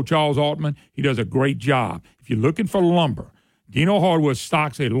 I know Charles Altman. He does a great job. If you're looking for lumber, Dino Hardwood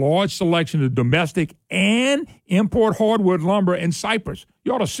stocks a large selection of domestic and import hardwood lumber and cypress.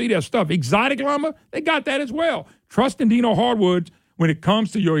 You ought to see that stuff. Exotic lumber, they got that as well. Trust in Dino Hardwoods when it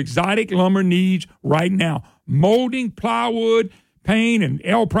comes to your exotic lumber needs right now. Molding, plywood, paint, and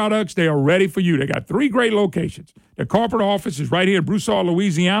L products, they are ready for you. They got 3 great locations. Their corporate office is right here in Broussard,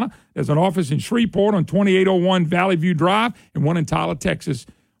 Louisiana. There's an office in Shreveport on 2801 Valley View Drive and one in Tyler, Texas,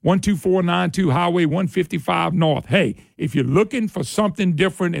 12492 Highway 155 North. Hey, if you're looking for something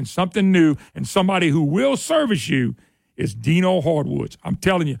different and something new and somebody who will service you, it's Dino Hardwoods. I'm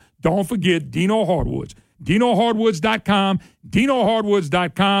telling you, don't forget Dino Hardwoods. DinoHardwoods.com,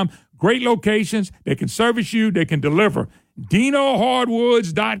 DinoHardwoods.com. Great locations. They can service you. They can deliver.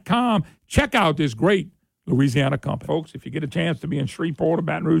 DinoHardwoods.com. Check out this great Louisiana company. Folks, if you get a chance to be in Shreveport or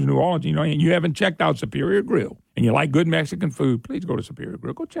Baton Rouge, New Orleans, and you haven't checked out Superior Grill, and you like good Mexican food, please go to Superior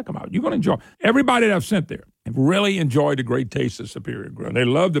Grill. Go check them out. You're going to enjoy. Everybody that I've sent there have really enjoyed the great taste of Superior Grill. They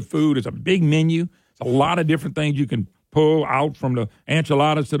love the food. It's a big menu. It's a lot of different things you can pull out, from the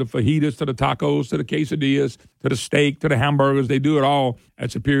enchiladas to the fajitas to the tacos to the quesadillas to the steak to the hamburgers. They do it all at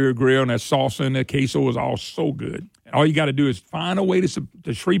Superior Grill, and that salsa and that queso is all so good. And all you got to do is find a way to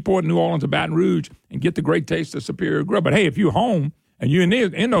Shreveport, New Orleans, or Baton Rouge and get the great taste of Superior Grill. But, hey, if you're home and you're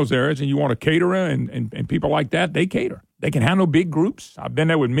in those areas and you want a caterer and people like that, they cater. They can handle big groups. I've been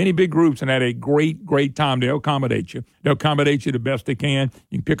there with many big groups and had a great, great time. They'll accommodate you. They'll accommodate you the best they can.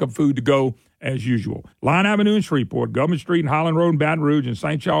 You can pick up food to go as usual. Line Avenue in Shreveport, Government Street and Highland Road in Baton Rouge, and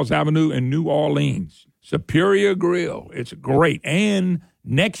St. Charles Avenue in New Orleans. Superior Grill. It's great. And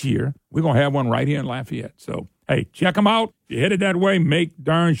next year, we're going to have one right here in Lafayette. So, hey, check them out. If you're headed that way, make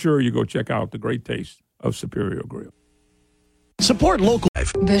darn sure you go check out the great taste of Superior Grill. Support local.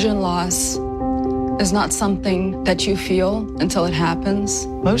 Vision loss is not something that you feel until it happens.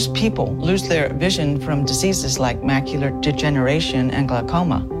 Most people lose their vision from diseases like macular degeneration and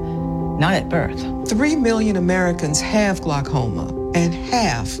glaucoma, not at birth. 3 million Americans have glaucoma, and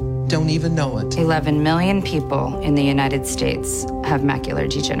half don't even know it. 11 million people in the United States have macular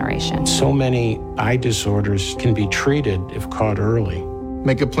degeneration. So many eye disorders can be treated if caught early.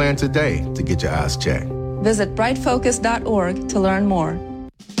 Make a plan today to get your eyes checked. Visit brightfocus.org to learn more.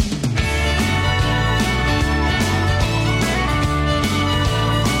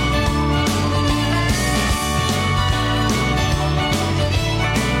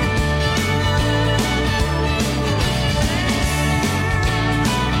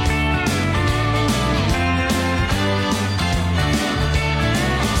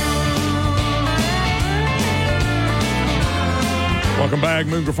 Welcome back,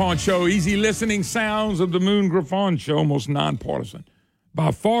 Moon Griffon Show. Easy listening sounds of the Moon Griffon Show, most nonpartisan.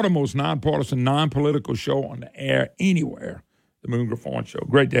 By far the most nonpartisan, non-political show on the air anywhere, the Moon Griffon Show.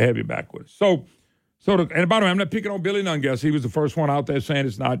 Great to have you back with us. And by the way, I'm not picking on Billy Nungas. He was the first one out there saying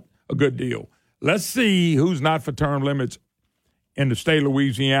it's not a good deal. Let's see who's not for term limits in the state of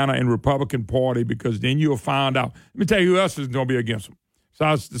Louisiana and Republican Party, because then you'll find out. Let me tell you who else is going to be against them.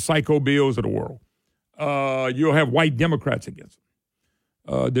 Besides the Psycho Bills of the world. You'll have white Democrats against them.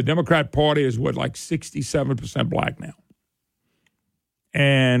 The Democrat Party is, like 67% black now.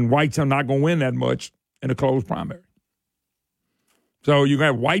 And whites are not going to win that much in a closed primary. So you're going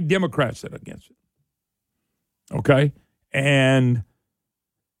to have white Democrats that are against it. Okay? And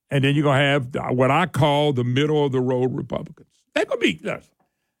then you're going to have what I call the middle-of-the-road Republicans. They're going to be,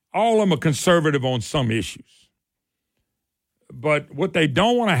 all of them are conservative on some issues. But what they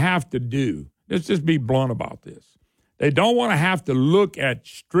don't want to have to do, let's just be blunt about this. They don't want to have to look at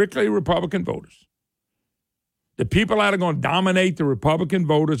strictly Republican voters. The people that are going to dominate the Republican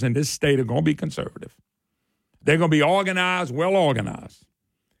voters in this state are going to be conservative. They're going to be organized, well organized.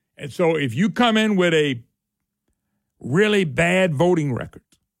 And so if you come in with a really bad voting record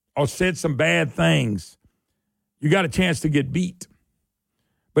or said some bad things, you got a chance to get beat.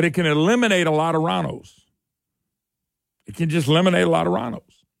 But it can eliminate a lot of rhinos. It can just eliminate a lot of rhinos.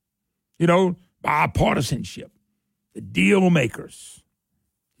 Bipartisanship. The deal makers,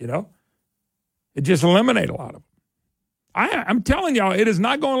 it just eliminate a lot of them. I'm telling y'all, it is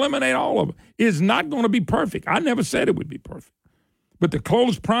not going to eliminate all of them. It's not going to be perfect. I never said it would be perfect. But the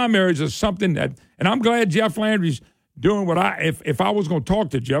closed primaries is something that, and I'm glad Jeff Landry's doing what if I was going to talk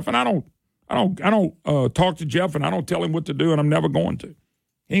to Jeff, and I don't talk to Jeff, and I don't tell him what to do, and I'm never going to.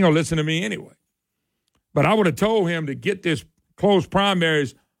 He ain't going to listen to me anyway. But I would have told him to get this closed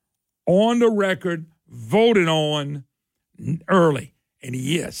primaries on the record, voted on early. And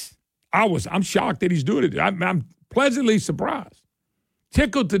yes, I'm shocked that he's doing it. I'm pleasantly surprised,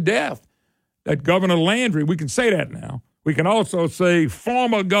 tickled to death that Governor Landry, we can say that now. We can also say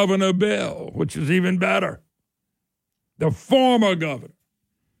former Governor Bill, which is even better. The former governor.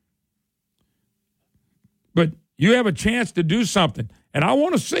 But you have a chance to do something. And I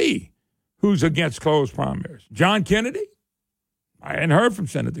want to see who's against closed primaries. John Kennedy? I hadn't heard from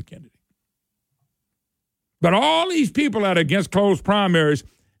Senator Kennedy. But all these people that are against closed primaries,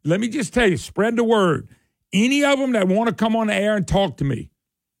 let me just tell you, spread the word. Any of them that want to come on the air and talk to me,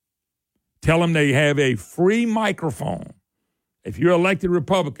 tell them they have a free microphone. If you're elected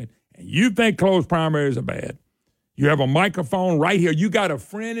Republican and you think closed primaries are bad, you have a microphone right here. You got a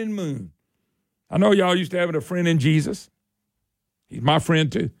friend in Moon. I know y'all used to have a friend in Jesus. He's my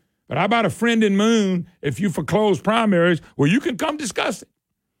friend too. But how about a friend in Moon if you for closed primaries where you can come discuss it?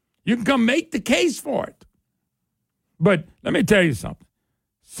 You can come make the case for it. But let me tell you something.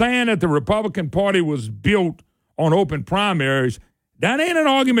 Saying that the Republican Party was built on open primaries, that ain't an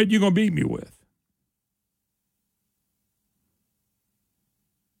argument you're going to beat me with.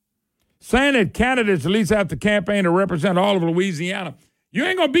 Saying that candidates at least have to campaign to represent all of Louisiana, you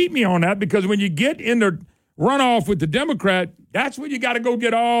ain't going to beat me on that because when you get in the runoff with the Democrat, that's when you got to go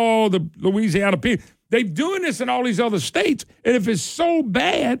get all the Louisiana people. They're doing this in all these other states, and if it's so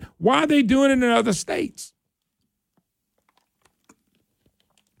bad, why are they doing it in other states?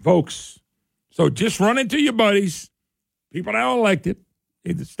 Folks, so just run into your buddies, people that are elected,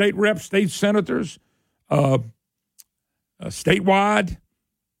 either state reps, state senators, statewide,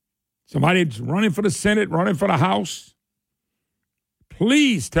 somebody that's running for the Senate, running for the House.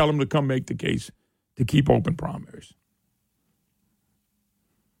 Please tell them to come make the case to keep open primaries.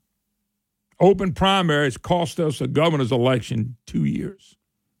 Open primaries cost us a governor's election 2 years.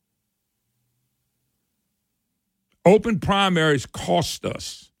 Open primaries cost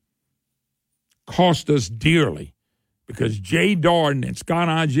us dearly because Jay Darden and Scott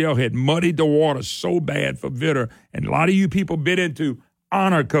Angel had muddied the water so bad for Vitter, and a lot of you people bit into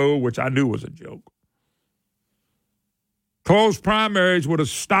honor code, which I knew was a joke. Closed primaries would have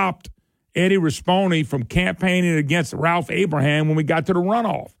stopped Eddie Rispone from campaigning against Ralph Abraham when we got to the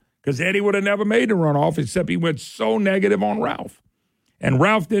runoff, because Eddie would have never made the runoff except he went so negative on Ralph. And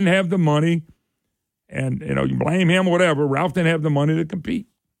Ralph didn't have the money, and, you know, you blame him or whatever. Ralph didn't have the money to compete.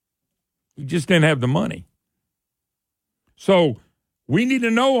 He just didn't have the money. So we need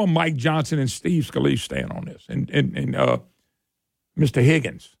to know where Mike Johnson and Steve Scalise stand on this, and Mr.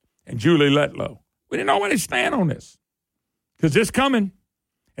 Higgins and Julie Letlow. We didn't know where they stand on this because it's coming.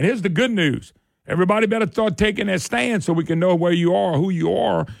 And here's the good news. Everybody better start taking that stand so we can know where you are, who you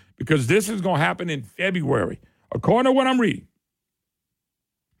are, because this is going to happen in February, according to what I'm reading.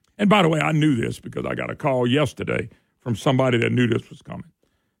 And by the way, I knew this because I got a call yesterday from somebody that knew this was coming.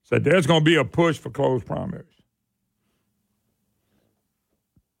 Said there's going to be a push for closed primaries.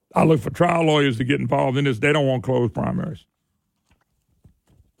 I look for trial lawyers to get involved in this. They don't want closed primaries.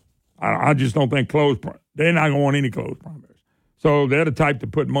 I just don't think they're not going to want any closed primaries. So they're the type to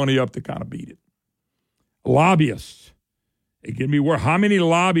put money up to kind of beat it. Lobbyists. It give me where how many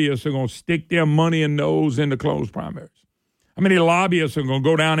lobbyists are going to stick their money and nose into closed primaries? How many lobbyists are going to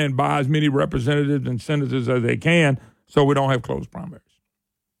go down there and buy as many representatives and senators as they can so we don't have closed primaries?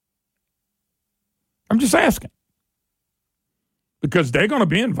 I'm just asking. Because they're going to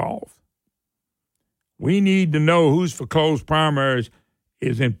be involved. We need to know who's for closed primaries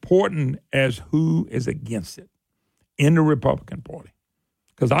as important as who is against it in the Republican Party.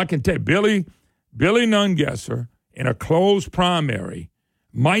 Because I can tell you, Billy Nungesser in a closed primary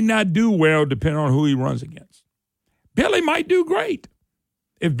might not do well depending on who he runs against. Billy might do great.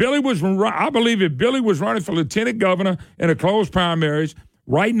 I believe if Billy was running for lieutenant governor in a closed primaries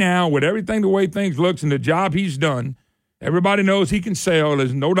right now with everything the way things looks and the job he's done, everybody knows he can sell.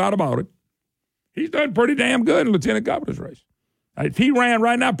 There's no doubt about it. He's done pretty damn good in lieutenant governor's race. If he ran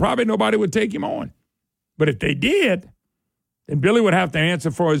right now, probably nobody would take him on. But if they did, then Billy would have to answer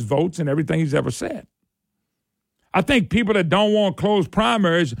for his votes and everything he's ever said. I think people that don't want closed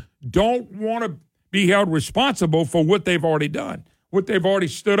primaries don't want to be held responsible for what they've already done, what they've already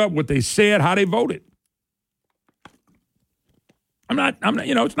stood up, what they said, how they voted. I'm not,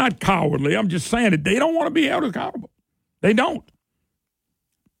 it's not cowardly. I'm just saying that they don't want to be held accountable. They don't.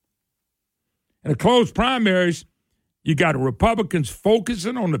 In the closed primaries, you got Republicans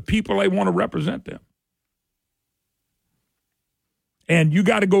focusing on the people they want to represent them. And you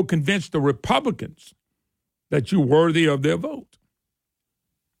got to go convince the Republicans that you're worthy of their vote.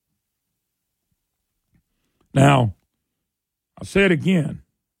 Now, I'll say it again.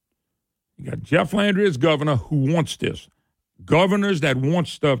 You got Jeff Landry as governor who wants this. Governors that want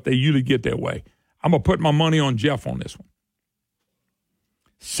stuff, they usually get their way. I'm going to put my money on Jeff on this one.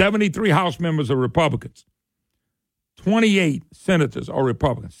 73 House members are Republicans. 28 senators are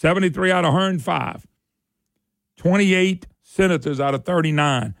Republicans. 73 out of 105. 28 senators out of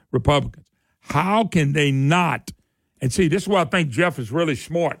 39 Republicans. How can they not? And see, this is why I think Jeff is really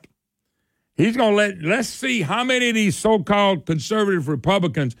smart. He's going to let's see how many of these so-called conservative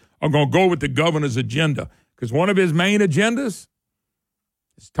Republicans are going to go with the governor's agenda. Because one of his main agendas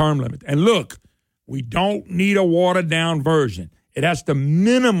is term limit. And look, we don't need a watered-down version. It has to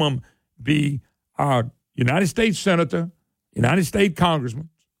minimum be our United States Senator, United States Congressman,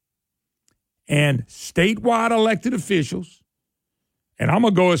 and statewide elected officials. And I'm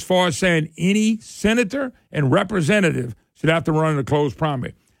going to go as far as saying any senator and representative should have to run in a closed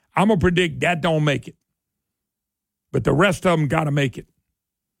primary. I'm going to predict that don't make it. But the rest of them got to make it.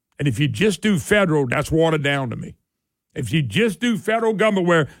 And if you just do federal, that's watered down to me. If you just do federal government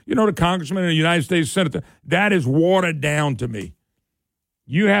where, the congressman and the United States senator, that is watered down to me.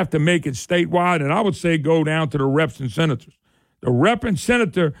 You have to make it statewide, and I would say go down to the reps and senators. The rep and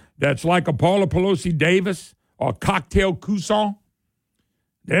senator that's like a Paula Pelosi Davis or Cocktail Couson,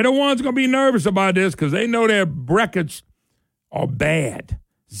 they're the ones going to be nervous about this because they know their brackets are bad.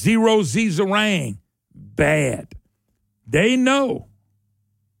 Zero Z Zarang, bad. They know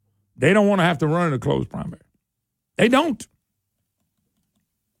they don't want to have to run in a closed primary. They don't.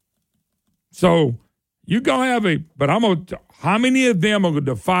 So you're going to have how many of them are going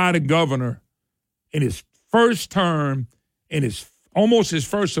to defy the governor in his first term, in almost his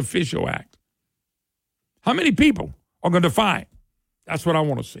first official act? How many people are going to defy it? That's what I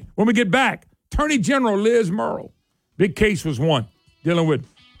want to see. When we get back, Attorney General Liz Murrow, big case was won, dealing with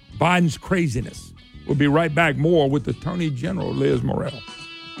Biden's craziness. We'll be right back more with Attorney General Liz Murrow.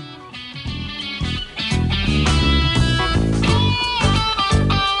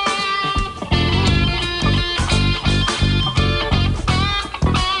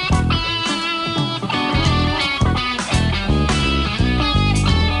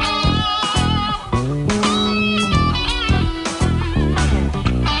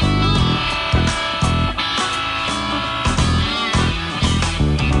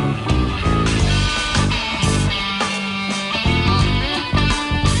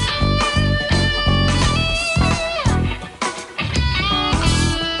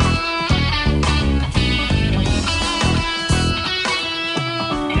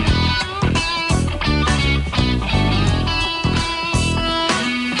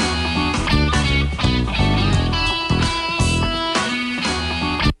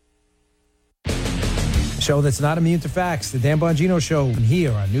 Show that's not immune to facts. The Dan Bongino Show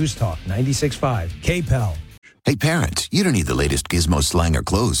here on News Talk 96.5 KPEL. Hey, parents, you don't need the latest gizmo slang or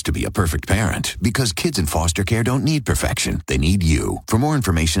clothes to be a perfect parent because kids in foster care don't need perfection. They need you. For more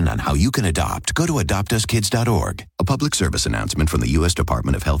information on how you can adopt, go to adoptuskids.org. A public service announcement from the U.S.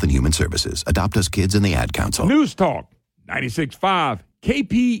 Department of Health and Human Services. Adopt Us Kids and the Ad Council. News Talk 96.5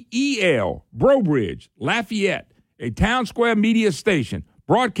 KPEL, Brobridge, Lafayette, a Town Square media station.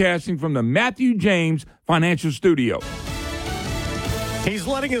 Broadcasting from the Matthew James Financial Studio. He's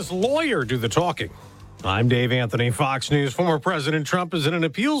letting his lawyer do the talking. I'm Dave Anthony, Fox News. Former President Trump is in an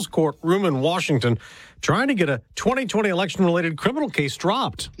appeals courtroom in Washington trying to get a 2020 election-related criminal case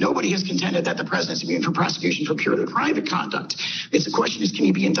dropped. Nobody has contended that the president's immune from prosecution for purely private conduct. It's the question is, can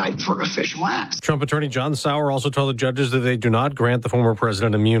he be indicted for official acts? Trump attorney John Sauer also told the judges that they do not grant the former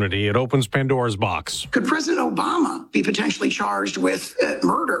president immunity. It opens Pandora's box. Could President Obama be potentially charged with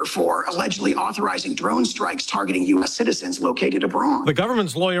murder for allegedly authorizing drone strikes targeting U.S. citizens located abroad? The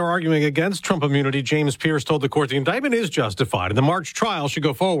government's lawyer arguing against Trump immunity, James Pierce, told the court the indictment is justified and the March trial should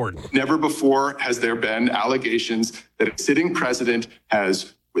go forward. Never before has there been allegations that a sitting president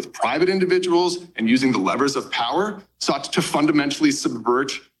has, with private individuals and using the levers of power, sought to fundamentally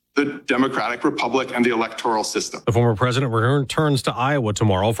subvert the democratic republic and the electoral system. The former president returns to Iowa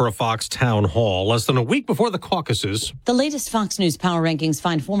tomorrow for a Fox town hall, less than a week before the caucuses. The latest Fox News power rankings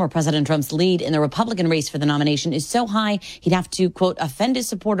find former President Trump's lead in the Republican race for the nomination is so high he'd have to, quote, offend his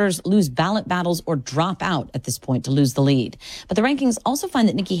supporters, lose ballot battles, or drop out at this point to lose the lead. But the rankings also find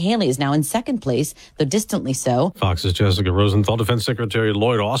that Nikki Haley is now in second place, though distantly so. Fox's Jessica Rosenthal. Defense Secretary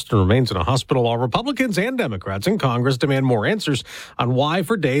Lloyd Austin remains in a hospital while Republicans and Democrats in Congress demand more answers on why,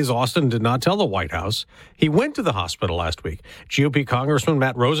 for days, days. Austin did not tell the White House he went to the hospital last week. GOP Congressman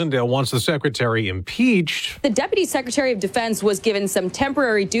Matt Rosendale wants the secretary impeached. The Deputy Secretary of Defense was given some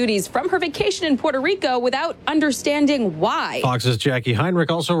temporary duties from her vacation in Puerto Rico without understanding why. Fox's Jackie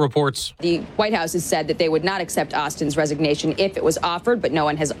Heinrich also reports. The White House has said that they would not accept Austin's resignation if it was offered, but no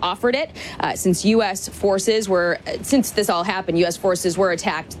one has offered it. Since this all happened, U.S. forces were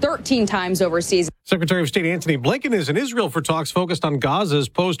attacked 13 times overseas. Secretary of State Antony Blinken is in Israel for talks focused on Gaza's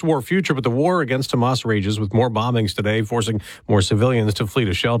post-war future, but the war against Hamas rages with more bombings today, forcing more civilians to flee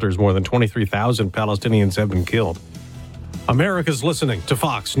to shelters. More than 23,000 Palestinians have been killed. America's listening to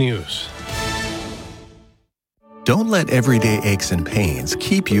Fox News. Don't let everyday aches and pains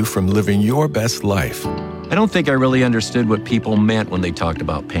keep you from living your best life. I don't think I really understood what people meant when they talked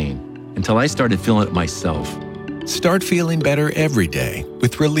about pain until I started feeling it myself. Start feeling better every day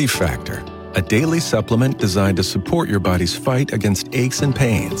with Relief Factor, a daily supplement designed to support your body's fight against aches and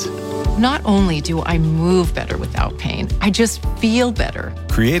pains. Not only do I move better without pain, I just feel better.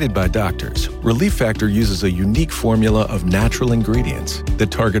 Created by doctors, Relief Factor uses a unique formula of natural ingredients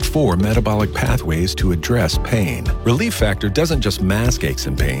that target 4 metabolic pathways to address pain. Relief Factor doesn't just mask aches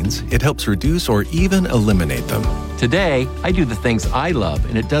and pains, it helps reduce or even eliminate them. Today, I do the things I love,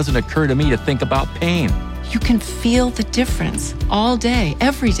 and it doesn't occur to me to think about pain. You can feel the difference all day,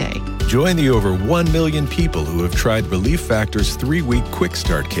 every day. Join the over 1 million people who have tried Relief Factor's 3-week Quick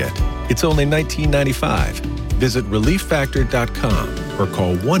Start Kit. It's only $19.95. Visit ReliefFactor.com or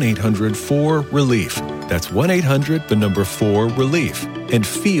call 1-800-4RELIEF. That's 1-800-4RELIEF. And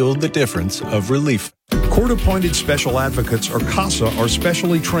feel the difference of relief. Court-appointed special advocates, or CASA, are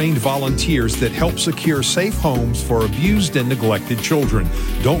specially trained volunteers that help secure safe homes for abused and neglected children.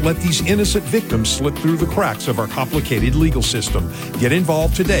 Don't let these innocent victims slip through the cracks of our complicated legal system. Get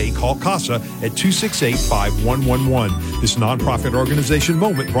involved today. Call CASA at 268-5111. This nonprofit organization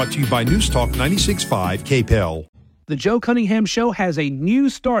moment brought to you by News Talk 96.5 KPEL. The Joe Cunningham Show has a new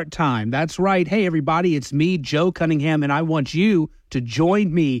start time. That's right. Hey, everybody, it's me, Joe Cunningham, and I want you to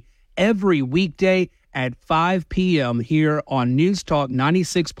join me every weekday at 5 p.m. here on News Talk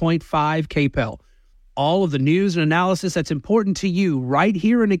 96.5 KPEL. All of the news and analysis that's important to you right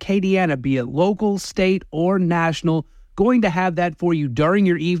here in Acadiana, be it local, state, or national, going to have that for you during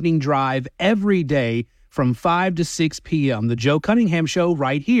your evening drive every day from 5 to 6 p.m. The Joe Cunningham Show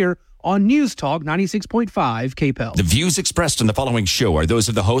right here on News Talk 96.5 KPEL. The views expressed in the following show are those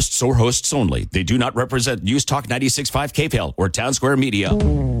of the hosts or hosts only. They do not represent News Talk 96.5 KPEL or Town Square Media.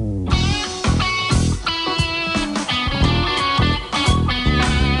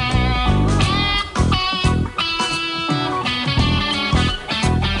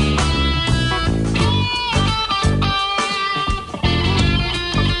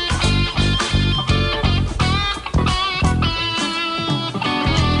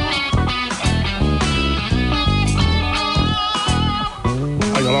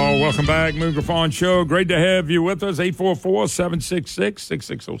 Welcome back, Moon Griffon Show. Great to have you with us.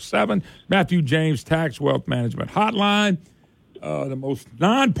 844-766-6607. Matthew James Tax Wealth Management Hotline. The most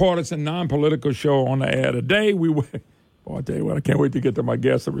nonpartisan, non-political show on the air today. Boy, I tell you what, I can't wait to get to my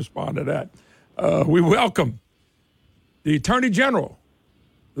guests to respond to that. We welcome the Attorney General,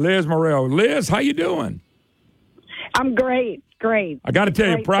 Liz Murrill. Liz, how you doing? I'm great. I got to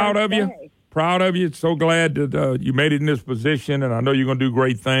tell you, proud of you. Proud of you. So glad that you made it in this position, and I know you're going to do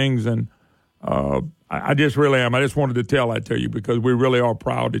great things. And I just really am. I just wanted to tell that to you because we really are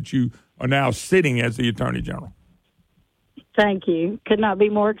proud that you are now sitting as the Attorney General. Thank you. Could not be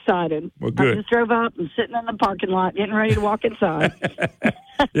more excited. Well, good. I just drove up and sitting in the parking lot, getting ready to walk inside.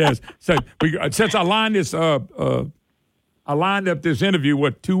 Yes. So since I lined up this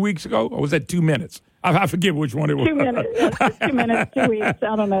interview 2 weeks ago, or was that 2 minutes? I forget which one it was. 2 minutes. 2 minutes, 2 weeks.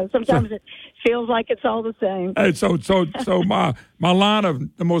 I don't know. Sometimes it feels like it's all the same. Hey, so my line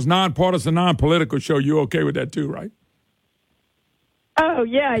of the most nonpartisan, non-political show, you okay with that too, right? Oh,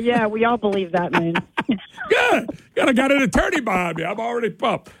 yeah. We all believe that, man. Good. I got an attorney behind me. I'm already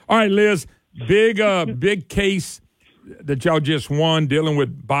pumped. All right, Liz, big case that y'all just won dealing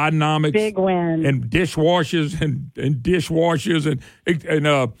with Bidenomics. Big win. And dishwashers and dishwashers and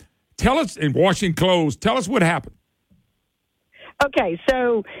tell us, in washing clothes, tell us what happened. Okay,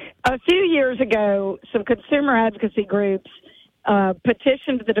 so a few years ago, some consumer advocacy groups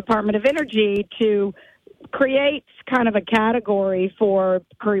petitioned the Department of Energy to create kind of a category for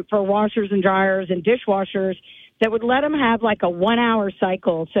washers and dryers and dishwashers that would let them have like a 1 hour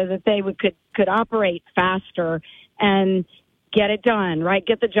cycle so that they could operate faster and get it done, right?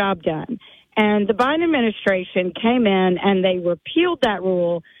 Get the job done. And the Biden administration came in and they repealed that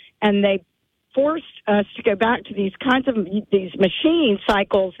rule and they forced us to go back to these kinds of these machine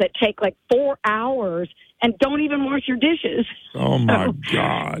cycles that take like 4 hours and don't even wash your dishes. Oh my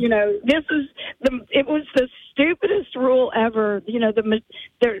God! You know, this is it was the stupidest rule ever. You know, from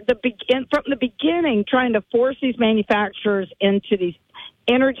the beginning, trying to force these manufacturers into these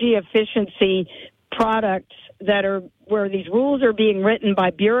energy efficiency products that are where these rules are being written by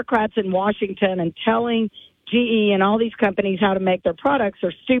bureaucrats in Washington and telling GE and all these companies how to make their products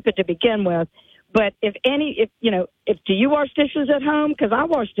are stupid to begin with. But do you wash dishes at home? Because I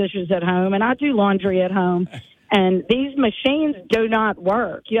wash dishes at home and I do laundry at home. And these machines do not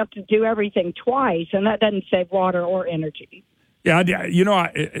work. You have to do everything twice, and that doesn't save water or energy. Yeah, you know,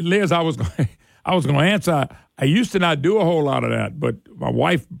 Liz, I was going to answer. I used to not do a whole lot of that, but my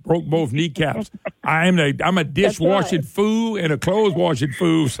wife broke both kneecaps. I'm a dishwashing fool and a clothes washing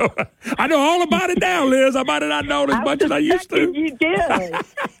fool, so I know all about it now, Liz. I might have not known as much as I used to. You did.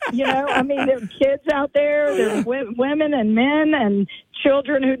 You know, I mean, there are kids out there, there are women and men and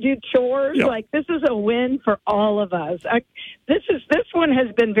children who do chores. Yep. Like, this is a win for all of us. This one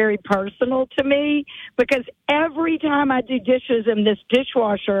has been very personal to me because every time I do dishes in this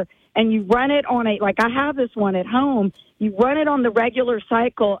dishwasher, and you run it on I have this one at home, you run it on the regular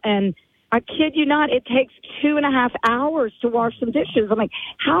cycle, and I kid you not, it takes 2.5 hours to wash some dishes. I'm like,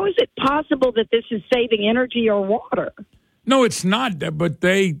 how is it possible that this is saving energy or water? No, it's not, but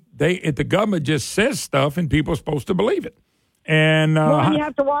the government just says stuff, and people are supposed to believe it. And you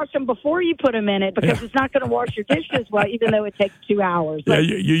have to wash them before you put them in it because it's not going to wash your dishes well, even though it takes 2 hours. Yeah,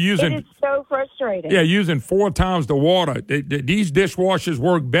 you're using. It is so frustrating. Yeah, using 4 times the water. These dishwashers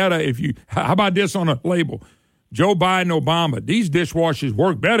work better if you. How about this on a label? Joe Biden, Obama. These dishwashers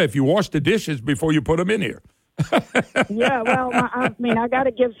work better if you wash the dishes before you put them in here. Yeah, well, I got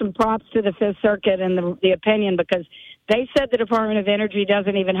to give some props to the Fifth Circuit and the opinion because they said the Department of Energy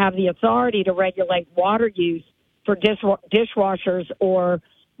doesn't even have the authority to regulate water use for dishwashers or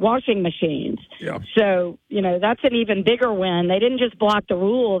washing machines. Yeah. So, you know, that's an even bigger win. They didn't just block the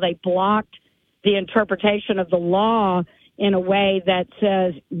rule, they blocked the interpretation of the law in a way that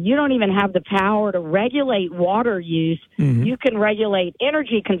says you don't even have the power to regulate water use. Mm-hmm. You can regulate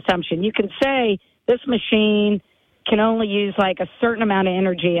energy consumption. You can say this machine can only use like a certain amount of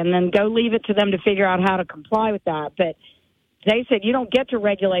energy and then go leave it to them to figure out how to comply with that. But they said you don't get to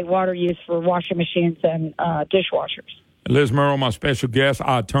regulate water use for washing machines and dishwashers. Liz Murrow, my special guest,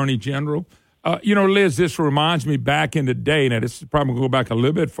 our Attorney General. You know, Liz, this reminds me back in the day. Now, this is probably going to go back a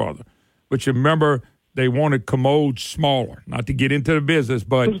little bit further. But you remember they wanted commodes smaller. Not to get into the business,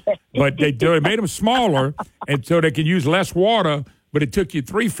 but they made them smaller and so they could use less water, but it took you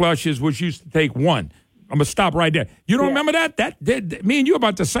 3 flushes, which used to take 1. I'm going to stop right there. You don't remember that? That me and you are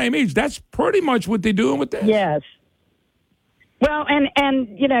about the same age. That's pretty much what they're doing with this. Yes. Well, and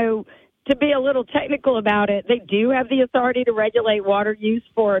you know, to be a little technical about it, they do have the authority to regulate water use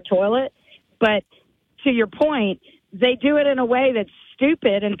for a toilet. But to your point, they do it in a way that's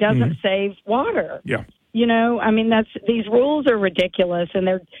stupid and doesn't save water. Yeah. You know, I mean, these rules are ridiculous, and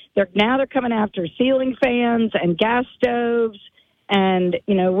they're coming after ceiling fans and gas stoves, and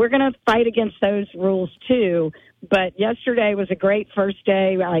you know we're going to fight against those rules too. But yesterday was a great first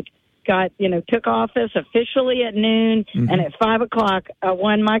day. Took office officially at noon, and at 5 o'clock I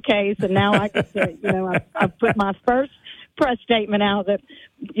won my case, and now I get to, I put my first press statement out that,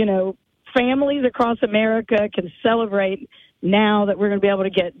 you know, families across America can celebrate now that we're going to be able to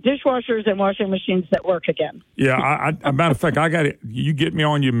get dishwashers and washing machines that work again. Yeah, matter of fact, I got it. You get me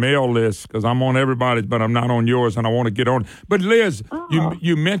on your mail list because I'm on everybody's, but I'm not on yours, and I want to get on. But Liz,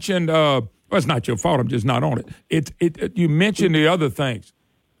 you mentioned, well, it's not your fault. I'm just not on it. You mentioned the other things.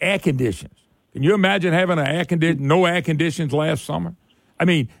 Air conditions. Can you imagine having no air conditions last summer? I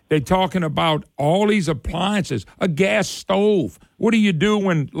mean, they're talking about all these appliances, a gas stove. What do you do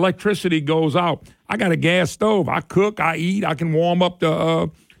when electricity goes out? I got a gas stove. I cook, I eat. I can warm up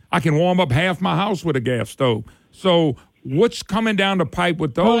half my house with a gas stove. So what's coming down the pipe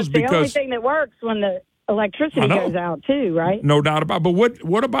with those? Well, it's the only thing that works when the electricity goes out too, right? No doubt about it. But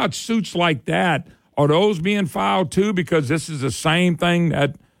what about suits like that? Are those being filed too? Because this is the same thing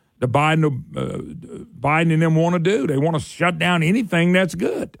that the Biden and them want to do. They want to shut down anything that's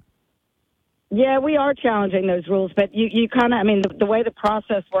good. Yeah, we are challenging those rules, but you kind of, I mean, the way the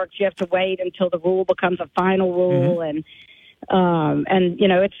process works, you have to wait until the rule becomes a final rule, and you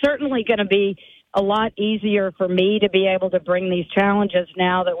know, it's certainly going to be a lot easier for me to be able to bring these challenges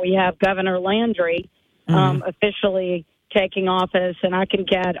now that we have Governor Landry officially taking office, and I can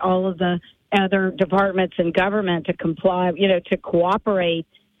get all of the other departments in government to comply, you know, to cooperate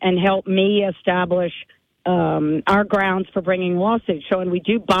and help me establish our grounds for bringing lawsuits, showing we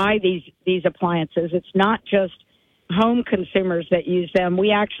do buy these appliances. It's not just home consumers that use them.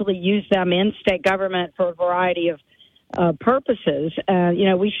 We actually use them in state government for a variety of purposes.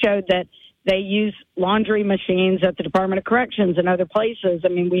 We showed that they use laundry machines at the Department of Corrections and other places. I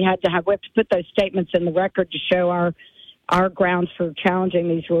mean, we have to put those statements in the record to show our grounds for challenging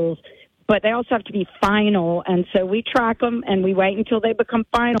these rules. But they also have to be final, and so we track them and we wait until they become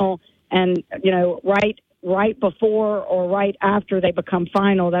final. And right before or right after they become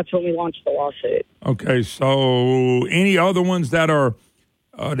final, that's when we launch the lawsuit. Okay, so any other ones that are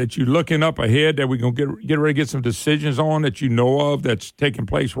that you're looking up ahead that we're going to get ready to get some decisions on that you know of that's taking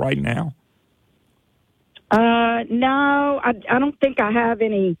place right now? No, I don't think I have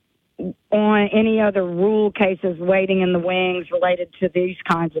any other rule cases waiting in the wings related to these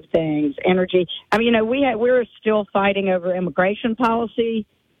kinds of things. Energy. I mean, we're still fighting over immigration policy,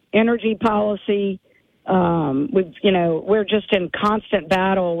 energy policy. We're just in constant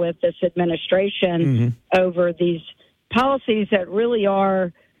battle with this administration over these policies that really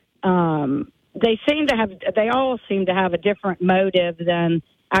are. They all seem to have a different motive than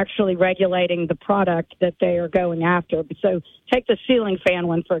actually regulating the product that they are going after. So take the ceiling fan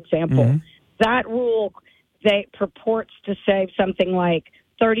one, for example. That rule, they purports to save something like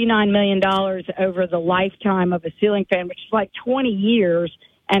 $39 million over the lifetime of a ceiling fan, which is like 20 years,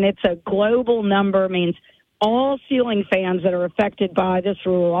 and it's a global number, means all ceiling fans that are affected by this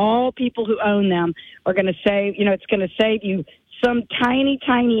rule, all people who own them are going to save, it's going to save you some tiny,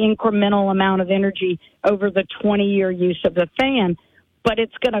 tiny incremental amount of energy over the 20-year use of the fan. But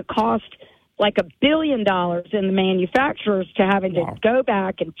it's going to cost like $1 billion in the manufacturers to having to go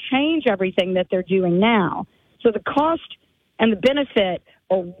back and change everything that they're doing now. So the cost and the benefit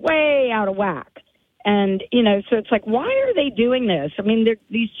are way out of whack. And, so it's like, why are they doing this? I mean,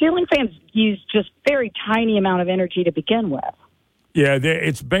 these ceiling fans use just very tiny amount of energy to begin with. Yeah,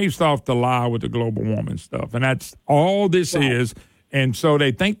 it's based off the lie with the global warming stuff. And that's all this is. And so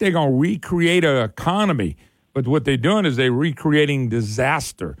they think they're going to recreate an economy. But what they're doing is they're recreating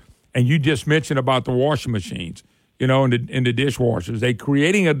disaster. And you just mentioned about the washing machines, and the dishwashers. They're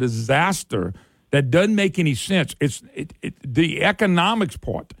creating a disaster that doesn't make any sense. The economics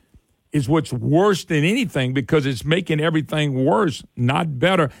part is what's worse than anything because it's making everything worse, not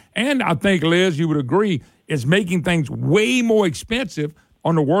better. And I think, Liz, you would agree, it's making things way more expensive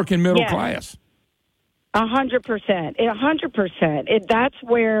on the working middle class. 100%. 100%. That's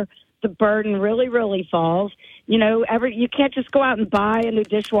where the burden really, really falls. You can't just go out and buy a new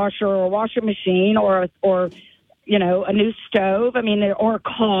dishwasher or a washing machine or a new stove. I mean, or a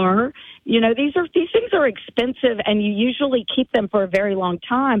car. These things are expensive, and you usually keep them for a very long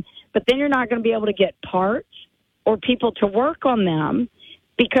time. But then you're not going to be able to get parts or people to work on them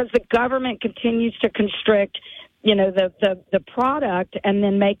because the government continues to constrict, the product and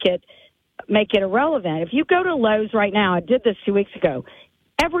then make it irrelevant. If you go to Lowe's right now, I did this 2 weeks ago.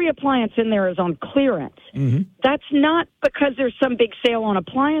 Every appliance in there is on clearance. That's not because there's some big sale on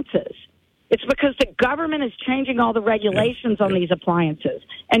appliances. It's because the government is changing all the regulations on these appliances,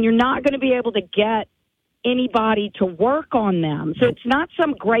 and you're not going to be able to get anybody to work on them. So it's not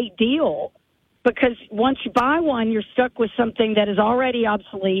some great deal because once you buy one, you're stuck with something that is already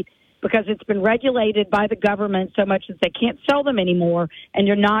obsolete because it's been regulated by the government so much that they can't sell them anymore, and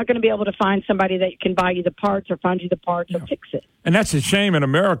you're not going to be able to find somebody that can buy you the parts or find you the parts or fix it. And that's a shame in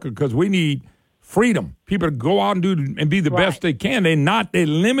America because we need freedom. People to go out and do and be the best they can. They're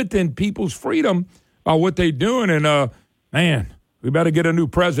limiting people's freedom by what they're doing. And, man, we better get a new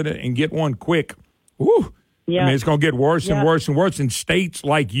president and get one quick. Woo. Yeah. I mean, it's going to get worse and worse and worse. In states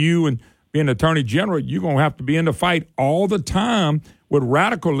like you and being attorney general, you're going to have to be in the fight all the time with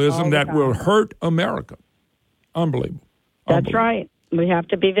radicalism that will hurt America. Unbelievable. That's right. We have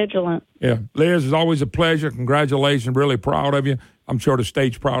to be vigilant. Yeah. Liz, it's always a pleasure. Congratulations. Really proud of you. I'm sure the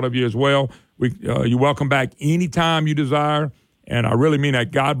state's proud of you as well. You're welcome back anytime you desire. And I really mean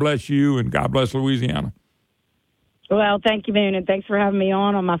that. God bless you and God bless Louisiana. Well, thank you, Moon, and thanks for having me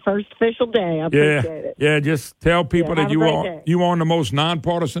on my first official day. I appreciate it. Yeah, just tell people that you are on the most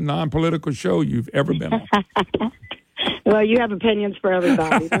nonpartisan, non-political show you've ever been on. Well, you have opinions for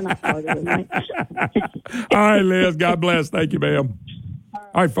everybody. They're not partisan, right? All right, Liz. God bless. Thank you, ma'am. All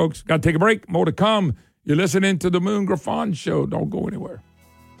right, folks. Got to take a break. More to come. You're listening to the Moon Griffon Show. Don't go anywhere.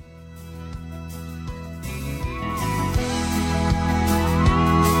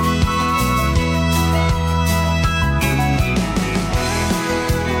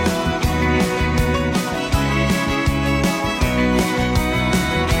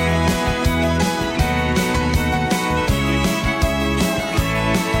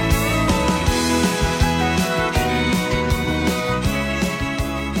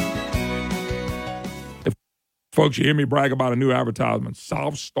 folks, you hear me brag about a new advertisement.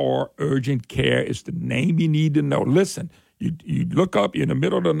 South Star Urgent Care is the name you need to know. Listen, you look up, you're in the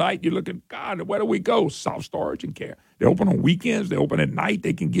middle of the night, you're looking, God, where do we go? South Star Urgent Care. They open on weekends. They open at night.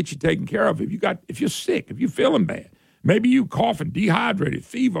 They can get you taken care of. If you're sick, if you're feeling bad, maybe you coughing, dehydrated,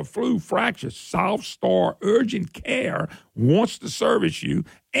 fever, flu, fractures, South Star Urgent Care wants to service you,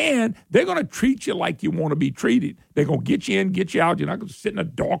 and they're going to treat you like you want to be treated. They're going to get you in, get you out. You're not going to sit in a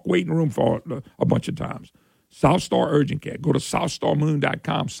dark waiting room for a bunch of times. South Star Urgent Care. Go to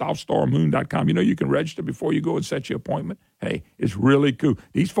SouthStarMoon.com, SouthStarMoon.com. You know you can register before you go and set your appointment. Hey, it's really cool.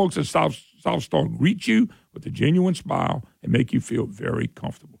 These folks at South Star greet you with a genuine smile and make you feel very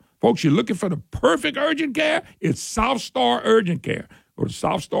comfortable. Folks, you're looking for the perfect urgent care? It's South Star Urgent Care. Go to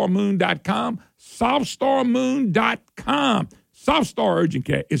SouthStarMoon.com, SouthStarMoon.com. South Star Urgent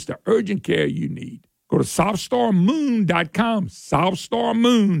Care. It's the urgent care you need. Go to SouthStarMoon.com,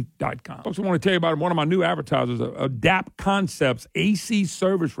 SouthStarMoon.com. Folks, I want to tell you about one of my new advertisers, Adapt Concepts AC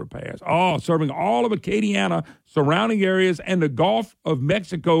Service Repairs. Serving all of Acadiana, surrounding areas, and the Gulf of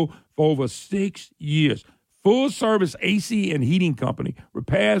Mexico for over 6 years. Full-service AC and heating company,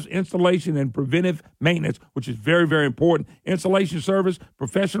 repairs, installation, and preventive maintenance, which is very, very important. Installation service,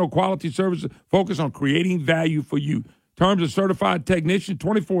 professional quality services, focus on creating value for you. Terms of certified technician,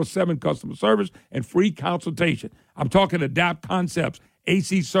 24/7 customer service, and free consultation. I'm talking Adapt Concepts,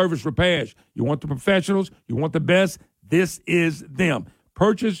 AC Service Repairs. You want the professionals, you want the best, this is them.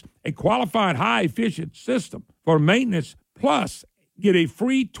 Purchase a qualified high-efficient system for maintenance, plus get a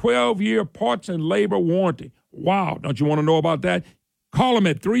free 12-year parts and labor warranty. Wow, don't you want to know about that? Call them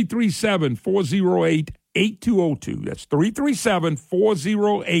at 337-408-8202. That's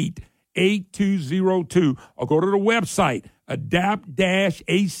 337-408-8202. Or go to the website,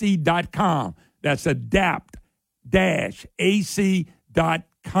 adapt-ac.com. That's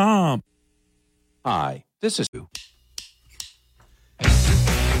adapt-ac.com. Hi, this is you.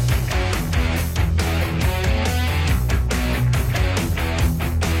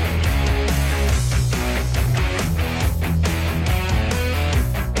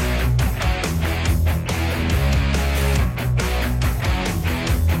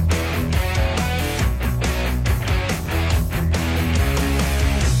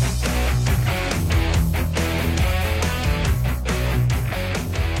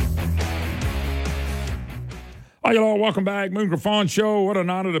 Hi, y'all. Welcome back. Moon Griffon Show. What an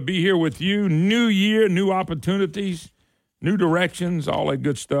honor to be here with you. New year, new opportunities, new directions, all that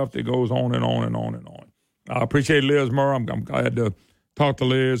good stuff that goes on and on and on and on. I appreciate Liz Murr. I'm glad to talk to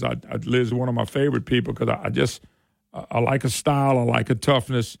Liz. Liz is one of my favorite people because I like her style. I like her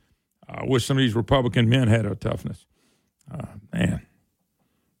toughness. I wish some of these Republican men had her toughness. Man,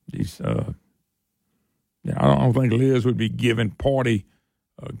 I don't think Liz would be giving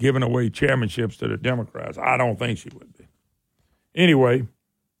away chairmanships to the Democrats. I don't think she would be. Anyway,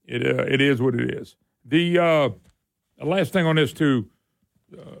 it is what it is. The last thing on this too,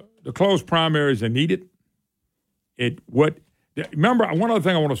 the closed primaries are needed. Remember, one other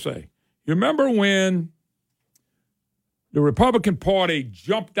thing I want to say. You remember when the Republican Party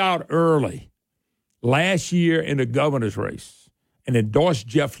jumped out early last year in the governor's race and endorsed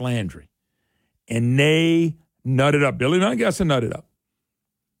Jeff Landry, and they nutted up. Billy Nunn-Gesson nutted up.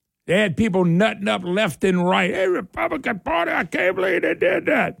 They had people nutting up left and right. Hey, Republican Party, I can't believe they did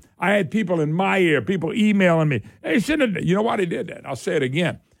that. I had people in my ear, people emailing me. They shouldn't have. You know why they did that? I'll say it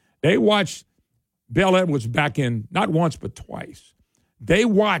again. They watched Bel Edwards back in, not once but twice. They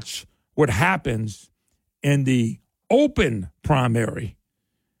watch what happens in the open primary,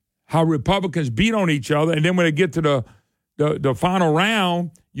 how Republicans beat on each other, and then when they get to the final round,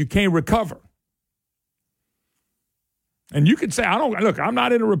 you can't recover. And you can say, I'm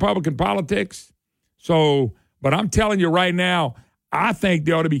not into Republican politics, but I'm telling you right now, I think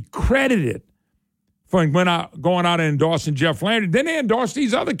they ought to be credited for going out and endorsing Jeff Landry. Then they endorsed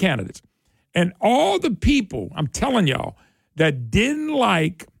these other candidates. And all the people, I'm telling y'all, that don't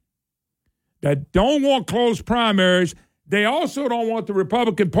want closed primaries, they also don't want the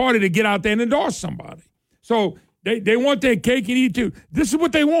Republican Party to get out there and endorse somebody. So they want their cake and eat too. This is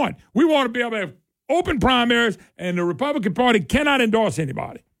what they want. We want to be able to have open primaries, and the Republican Party cannot endorse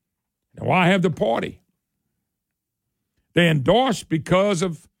anybody. Now, why have the party? They endorse because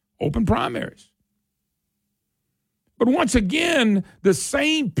of open primaries. But once again, the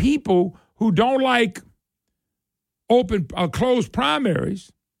same people who don't like closed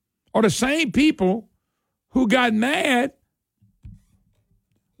primaries are the same people who got mad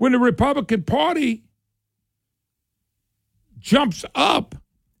when the Republican Party jumps up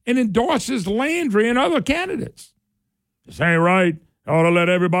and endorses Landry and other candidates. This ain't right. I ought to let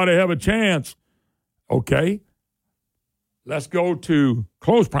everybody have a chance. Okay. let's go to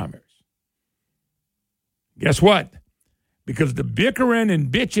closed primaries. Guess what? Because the bickering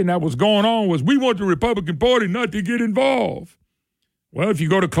and bitching that was going on was we want the Republican Party not to get involved. Well, if you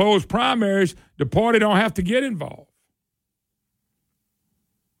go to closed primaries, the party don't have to get involved.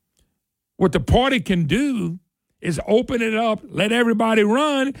 What the party can do is open it up, let everybody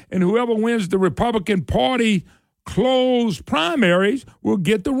run, and whoever wins the Republican Party closed primaries will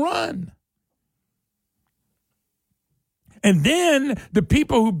get the run. And then the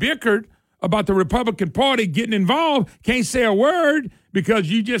people who bickered about the Republican Party getting involved can't say a word because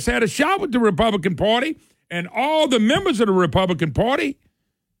you just had a shot with the Republican Party and all the members of the Republican Party,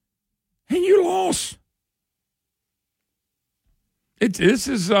 and you lost.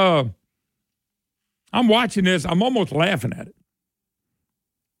 I'm watching this. I'm almost laughing at it.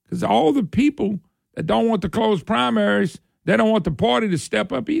 Because all the people that don't want to close primaries, they don't want the party to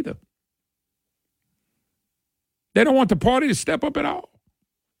step up either. They don't want the party to step up at all.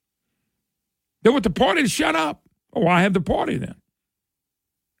 They want the party to shut up. Oh, why have the party then?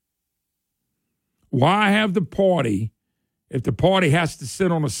 Why have the party if the party has to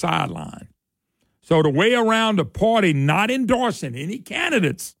sit on the sideline? So the way around the party not endorsing any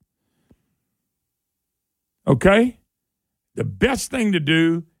candidates, okay, the best thing to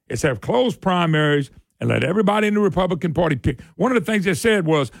do is have closed primaries and let everybody in the Republican Party pick. One of the things they said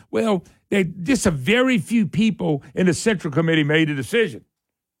was, well, just a very few people in the Central Committee made a decision.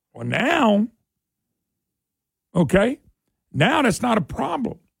 Well, now, okay, now that's not a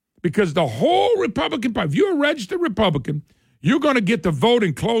problem because the whole Republican Party, if you're a registered Republican, you're going to get the vote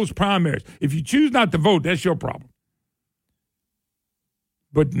in closed primaries. If you choose not to vote, that's your problem.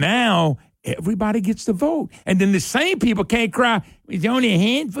 But now everybody gets to vote. And then the same people can't cry, there's only a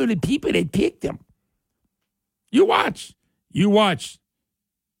handful of people that picked them. You watch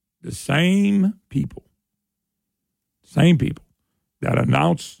the same people that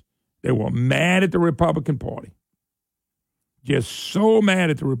announced they were mad at the Republican Party, just so mad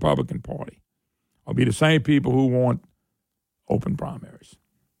at the Republican Party, will be the same people who want open primaries.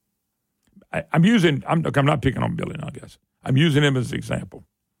 I'm not picking on Billy, I guess. I'm using him as an example.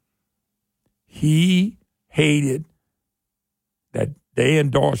 He hated that they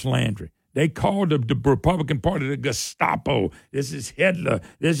endorsed Landry. They called the Republican Party the Gestapo. This is Hitler.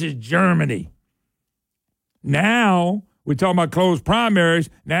 This is Germany. Now, we're talking about closed primaries.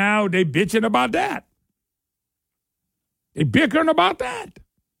 Now they bitching about that. They bickering about that.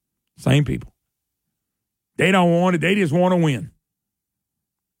 Same people. They don't want it. They just want to win.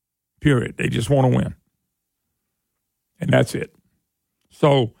 Period. They just want to win. And that's it.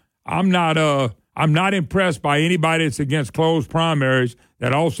 So I'm not impressed by anybody that's against closed primaries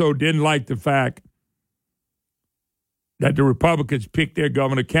that also didn't like the fact that the Republicans picked their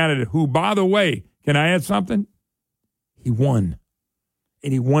governor candidate, who, by the way, can I add something? He won.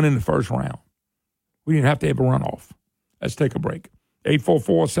 And he won in the first round. We didn't have to have a runoff. Let's take a break.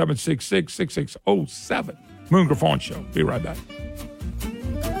 844-766-6607. Moon Griffon Show. Be right back.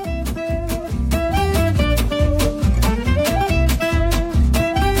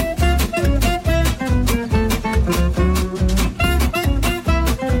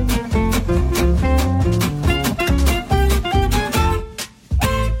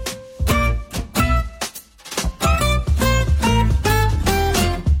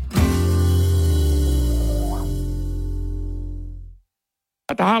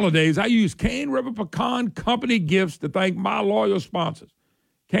 At the holidays, I use Cane River Pecan Company gifts to thank my loyal sponsors.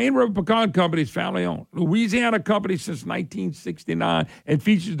 Cane River Pecan Company is family-owned, Louisiana company since 1969, and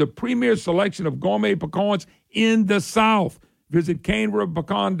features the premier selection of gourmet pecans in the South. Visit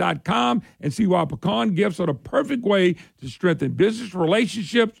CaneRiverPecan.com and see why pecan gifts are the perfect way to strengthen business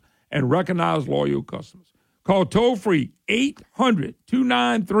relationships and recognize loyal customers. Call toll-free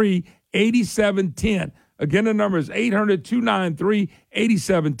 800-293-8710. Again, the number is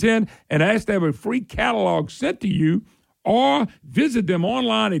 800-293-8710, and ask to have a free catalog sent to you, or visit them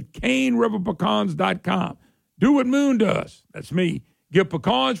online at CaneRiverPecans.com. Do what Moon does. That's me. Get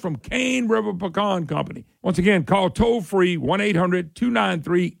pecans from Cane River Pecan Company. Once again, call toll-free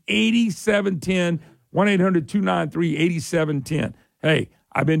 1-800-293-8710, 1-800-293-8710. Hey,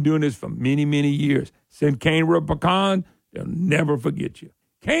 I've been doing this for many, many years. Send Cane River Pecan, they'll never forget you.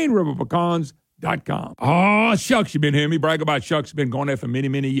 CaneRiverPecans.com. Oh, Shucks, you've been hearing me brag about Shucks. Been going there for many,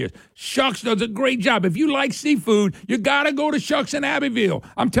 many years. Shucks does a great job. If you like seafood, you got to go to Shucks in Abbeville.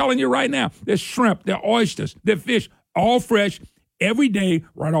 I'm telling you right now, there's shrimp, there's oysters, there's fish, all fresh, every day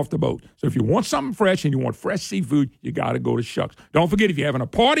right off the boat. So if you want something fresh and you want fresh seafood, you got to go to Shucks. Don't forget, if you're having a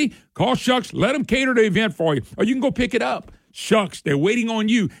party, call Shucks. Let them cater the event for you. Or you can go pick it up. Shucks, they're waiting on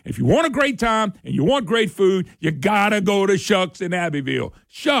you. If you want a great time and you want great food, you got to go to Shucks in Abbeville.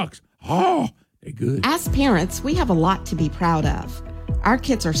 Shucks, they're good. As parents, we have a lot to be proud of. Our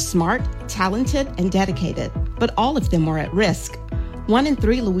kids are smart, talented, and dedicated, but all of them are at risk. 1 in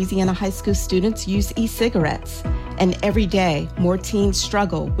 3 Louisiana high school students use e-cigarettes, and every day more teens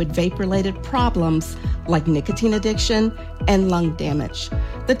struggle with vape-related problems like nicotine addiction and lung damage.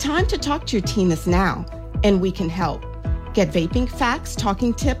 The time to talk to your teen is now, and we can help. Get vaping facts,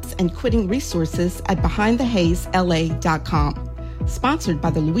 talking tips, and quitting resources at BehindTheHazeLA.com. Sponsored by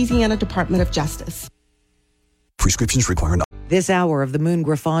the Louisiana Department of Justice. Prescriptions require not. This hour of the Moon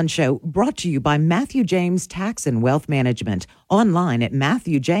Griffon Show brought to you by Matthew James Tax and Wealth Management. Online at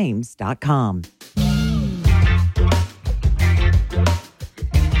MatthewJames.com.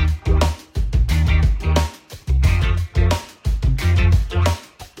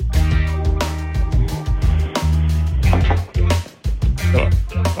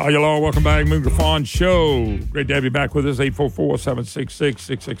 Hello, welcome back. Moon Griffon Show. Great to have you back with us.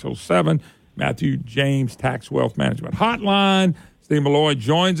 844-766-6607. Matthew James Tax Wealth Management Hotline. Steve Malloy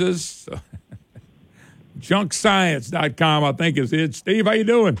joins us. JunkScience.com, I think is it. Steve, how you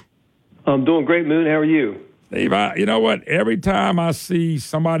doing? I'm doing great, Moon. How are you? Steve, you know what? Every time I see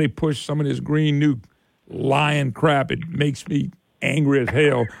somebody push some of this green new lying crap, it makes me angry as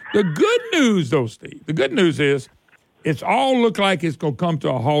hell. The good news, though, Steve, the good news is it's all look like it's going to come to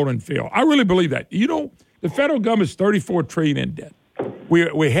a halt and fail. I really believe that. You know, the federal government's $34 trillion in debt.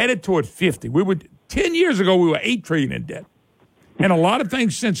 We're headed toward 50. 10 years ago, we were $8 trillion in debt. And a lot of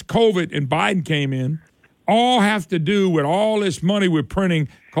things since COVID and Biden came in all have to do with all this money we're printing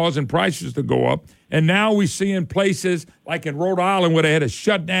causing prices to go up. And now we see in places like in Rhode Island where they had to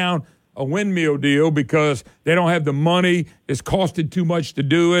shut down a windmill deal because they don't have the money. It's costed too much to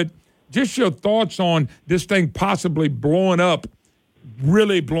do it. Just your thoughts on this thing possibly blowing up,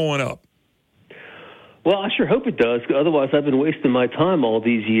 really blowing up. Well, I sure hope it does. Otherwise, I've been wasting my time all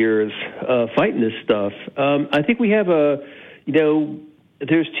these years fighting this stuff. I think we have there's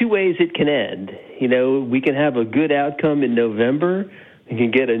two ways it can end. We can have a good outcome in November. We can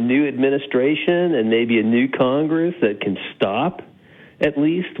get a new administration and maybe a new Congress that can stop at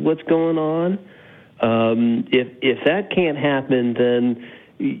least what's going on. If that can't happen, then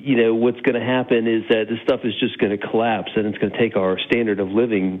what's going to happen is that this stuff is just going to collapse, and it's going to take our standard of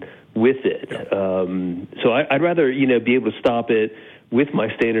living with it. So I'd rather, be able to stop it with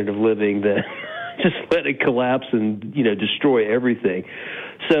my standard of living than just let it collapse and, destroy everything.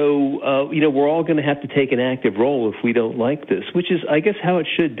 So, we're all going to have to take an active role if we don't like this, which is, I guess, how it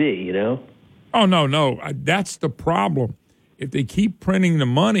should be, Oh, no. That's the problem. If they keep printing the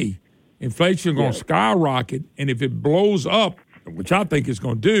money, inflation is going to skyrocket, and if it blows up, which I think it's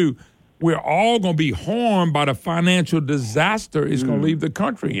going to do, we're all going to be harmed by the financial disaster it's going to leave the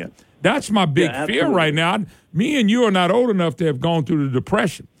country in. That's my big fear right now. Me and you are not old enough to have gone through the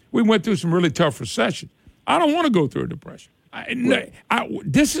Depression. We went through some really tough recession. I don't want to go through a depression.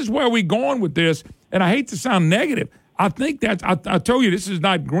 This is where we're going with this, and I hate to sound negative. I think that I told you this is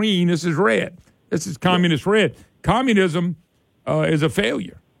not green, this is red. This is communist red. Communism is a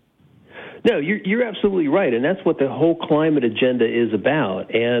failure. No, you're absolutely right, and that's what the whole climate agenda is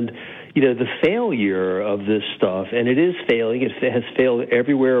about. And, the failure of this stuff, and it is failing. It has failed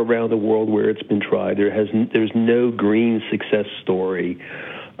everywhere around the world where it's been tried. There's no green success story.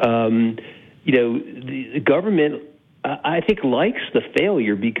 The government, I think, likes the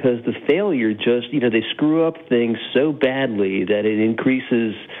failure because the failure just, they screw up things so badly that it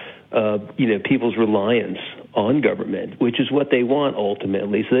increases, people's reliance on government, which is what they want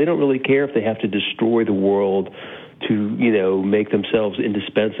ultimately. So they don't really care if they have to destroy the world to, make themselves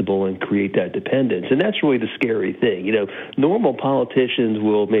indispensable and create that dependence. And that's really the scary thing. Normal politicians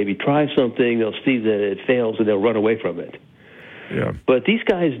will maybe try something, they'll see that it fails, and they'll run away from it. Yeah. But these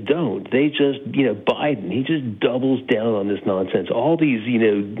guys don't. They just, Biden, he just doubles down on this nonsense. All these,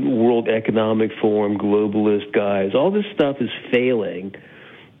 World Economic Forum, globalist guys, all this stuff is failing.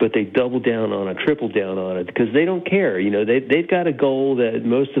 But they double down on it, triple down on it, because they don't care. They've got a goal that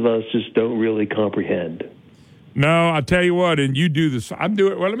most of us just don't really comprehend. No, I tell you what, and you do this. I'm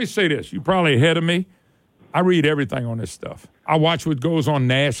doing. Well, let me say this. You're probably ahead of me. I read everything on this stuff. I watch what goes on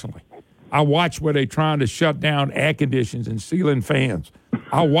nationally. I watch where they're trying to shut down air conditions and ceiling fans.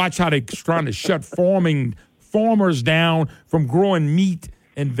 I watch how they're trying to shut farmers down from growing meat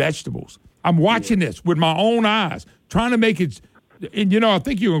and vegetables. I'm watching this with my own eyes, trying to make it. And, I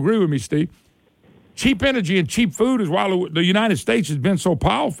think you agree with me, Steve. Cheap energy and cheap food is why the United States has been so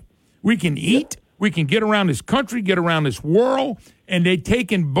powerful. We can eat, We can get around this country, get around this world, and they've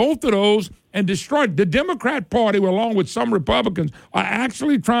taken both of those and destroyed. The Democrat Party, along with some Republicans, are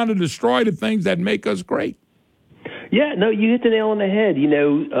actually trying to destroy the things that make us great. Yeah, no, you hit the nail on the head.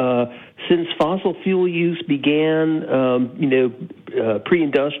 Since fossil fuel use began,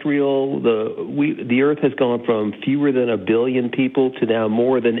 pre-industrial, the Earth has gone from fewer than 1 billion people to now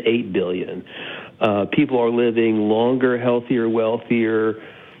more than 8 billion. People are living longer, healthier, wealthier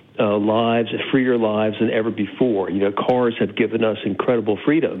lives, freer lives than ever before. Cars have given us incredible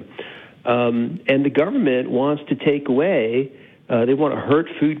freedom. And the government wants to take away. They want to hurt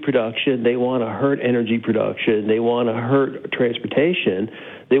food production. They want to hurt energy production. They want to hurt transportation.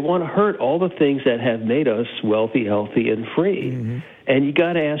 They want to hurt all the things that have made us wealthy, healthy, and free. Mm-hmm. And you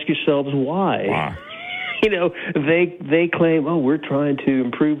got to ask yourselves why. Wow. They claim, we're trying to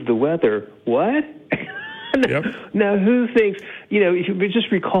improve the weather. What? Yep. Now, who thinks? If you just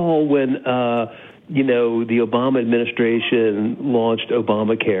recall when the Obama administration launched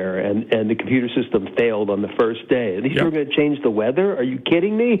Obamacare and the computer system failed on the first day. At least we're going to change the weather? Are you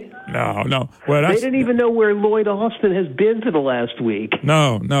kidding me? No. Well, they didn't even know where Lloyd Austin has been for the last week.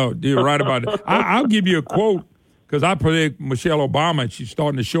 No, you're right about it. I'll give you a quote, because I predict Michelle Obama, and she's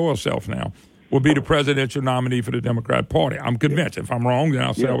starting to show herself now, will be the presidential nominee for the Democrat Party. I'm convinced. If I'm wrong, then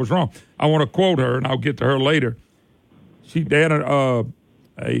I'll say I was wrong. I want to quote her, and I'll get to her later. They had a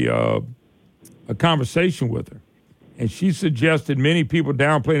conversation with her, and she suggested many people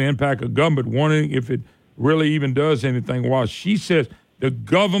downplay the impact of government, wondering if it really even does anything. While she says the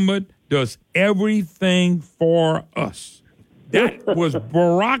government does everything for us. That was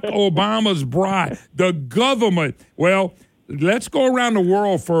Barack Obama's bride. The government. Well, let's go around the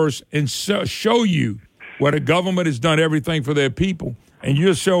world first and show you where the government has done everything for their people, and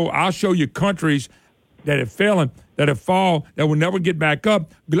I'll show you countries that have fallen, that will never get back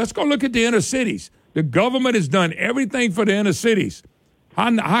up. Let's go look at the inner cities. The government has done everything for the inner cities.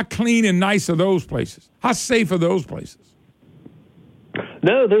 How clean and nice are those places? How safe are those places?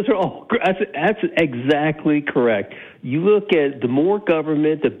 No, those are all. That's exactly correct. You look at the more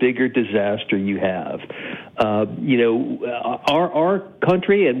government, the bigger disaster you have. Our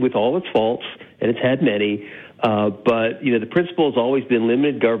country, and with all its faults, and it's had many. But the principle has always been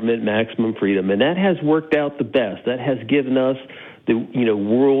limited government, maximum freedom, and that has worked out the best. That has given us the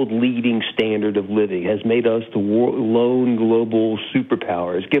world-leading standard of living, has made us the lone global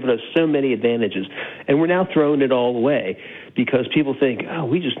superpower, has given us so many advantages, and we're now throwing it all away because people think,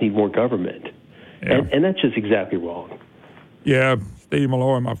 we just need more government, and that's just exactly wrong. Yeah, Steve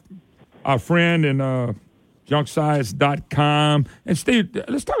Malloy, our friend, and junkscience.com. And Steve,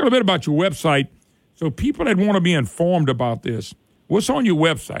 let's talk a little bit about your website. So people that want to be informed about this, what's on your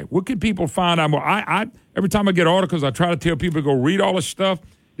website? What can people find out more? I every time I get articles, I try to tell people to go read all this stuff.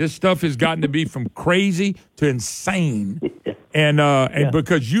 This stuff has gotten to be from crazy to insane. And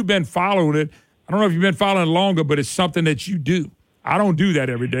because you've been following it, I don't know if you've been following it longer, but it's something that you do. I don't do that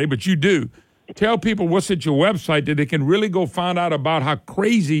every day, but you do. Tell people what's at your website that they can really go find out about how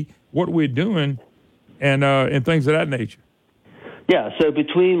crazy what we're doing and things of that nature. Yeah, so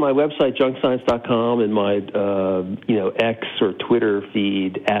between my website, junkscience.com, and my, X or Twitter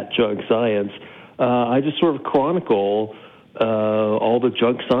feed at Junk Science, I just sort of chronicle all the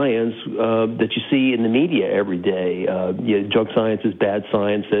junk science that you see in the media every day. Junk science is bad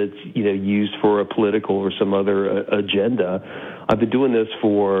science that's, used for a political or some other agenda. I've been doing this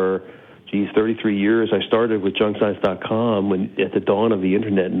for 33 years. I started with junkscience.com at the dawn of the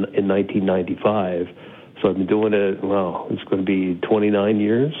Internet in 1995. So I've been doing it. It's going to be 29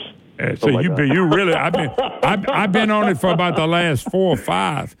 years. So I've been on it for about the last 4 or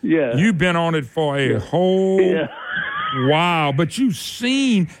 5. Yeah, you've been on it for a whole while. But you've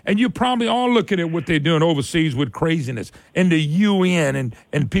seen, and you're probably all looking at what they're doing overseas with craziness and the UN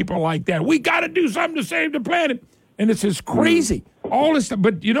and people like that. We got to do something to save the planet, and it's just crazy. All this stuff.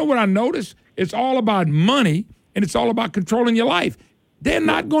 But you know what I noticed? It's all about money, and it's all about controlling your life. They're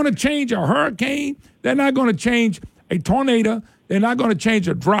not going to change a hurricane. They're not going to change a tornado. They're not going to change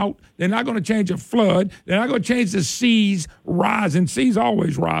a drought. They're not going to change a flood. They're not going to change the seas rising. Seas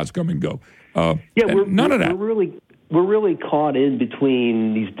always rise, come and go. None of that. We're really caught in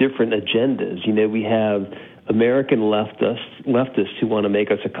between these different agendas. We have American leftists who want to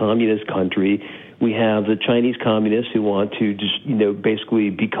make us a communist country. We have the Chinese communists who want to just, basically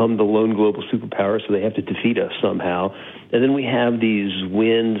become the lone global superpower, so they have to defeat us somehow. And then we have these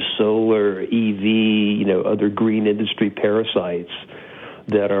wind, solar, EV, other green industry parasites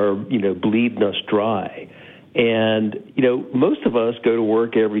that are, bleeding us dry. And, most of us go to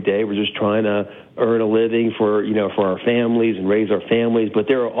work every day. We're just trying to earn a living for our families and raise our families. But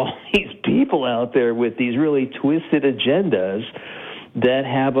there are all these people out there with these really twisted agendas that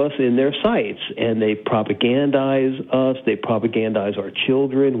have us in their sights. And they propagandize us. They propagandize our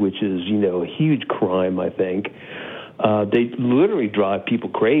children, which is, a huge crime, I think. They literally drive people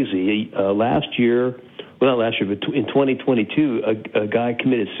crazy. Last year, well, not last year, but in 2022, a guy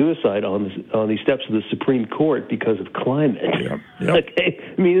committed suicide on the steps of the Supreme Court because of climate. Yep. Okay?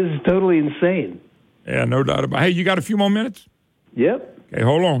 I mean, this is totally insane. Yeah, no doubt about it. Hey, you got a few more minutes? Yep. Okay,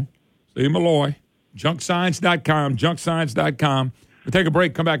 hold on. Steve Malloy, junkscience.com. We'll take a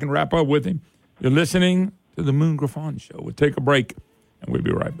break, come back and wrap up with him. You're listening to the Moon Griffon Show. We'll take a break, and we'll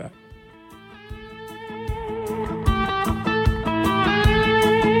be right back.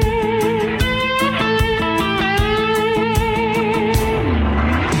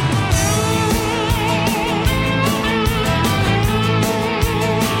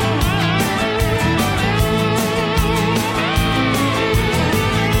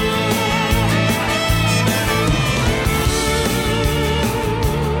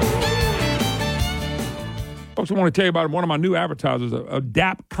 Folks, I want to tell you about one of my new advertisers,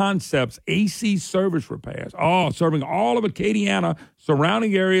 Adapt Concepts AC Service Repairs. Serving all of Acadiana,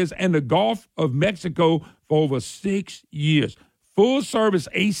 surrounding areas, and the Gulf of Mexico for over 6 years. Full-service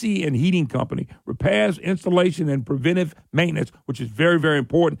AC and heating company, repairs, installation, and preventive maintenance, which is very, very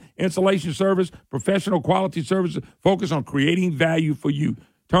important. Installation service, professional quality services, focus on creating value for you.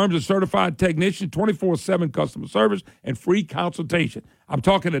 Terms of certified technician, 24/7 customer service, and free consultation. I'm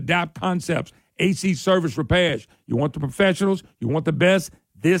talking Adapt Concepts. AC Service Repairs. You want the professionals, you want the best,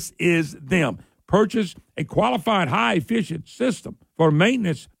 this is them. Purchase a qualified high-efficient system for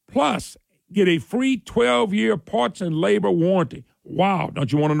maintenance, plus get a free 12-year parts and labor warranty. Wow,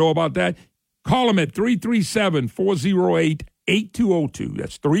 don't you want to know about that? Call them at 337-408-8202.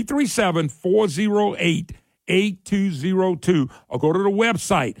 That's 337-408-8202. Or go to the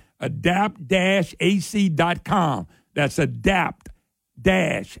website, adapt-ac.com. That's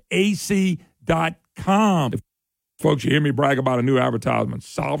adapt-ac.com. Folks, you hear me brag about a new advertisement.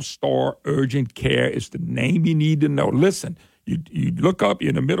 South Star Urgent Care is the name you need to know. Listen, you look up, you're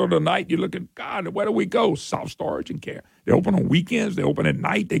in the middle of the night, you're looking, God, where do we go? South Star Urgent Care. They open on weekends, they open at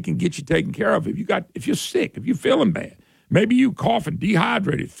night, they can get you taken care of. If you're sick, if you're feeling bad, maybe you coughing,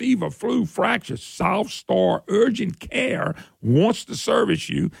 dehydrated, fever, flu, fractures, South Star Urgent Care wants to service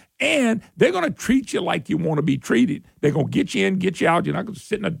you, and they're going to treat you like you want to be treated. They're going to get you in, get you out. You're not going to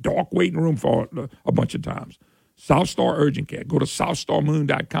sit in a dark waiting room for a bunch of times. South Star Urgent Care. Go to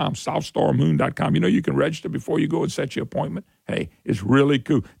SouthStarMoon.com, SouthStarMoon.com. You can register before you go and set your appointment. Hey, it's really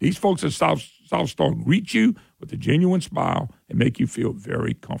cool. These folks at South Star greet you with a genuine smile and make you feel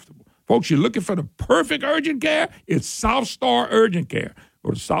very comfortable. Folks, you're looking for the perfect urgent care? It's South Star Urgent Care.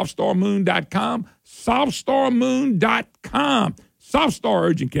 Go to SouthStarMoon.com, SouthStarMoon.com. South Star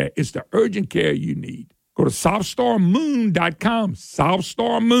Urgent Care. It's the urgent care you need. Go to SouthStarMoon.com,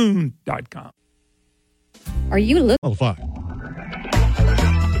 SouthStarMoon.com. Are you looking? Oh, fine.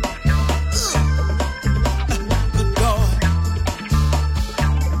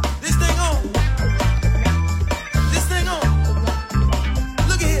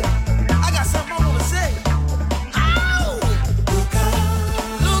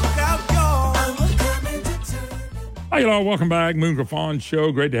 Hi, y'all. Welcome back. Moon Griffon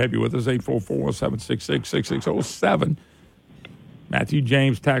Show. Great to have you with us. 844-766-6607. Matthew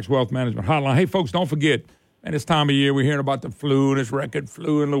James, Tax Wealth Management Hotline. Hey, folks, don't forget, man, this time of year we're hearing about the flu, and this record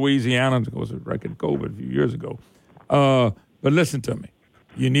flu in Louisiana. It was a record COVID a few years ago. But listen to me.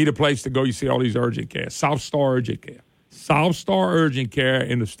 You need a place to go. You see all these urgent care. South Star Urgent Care. South Star Urgent Care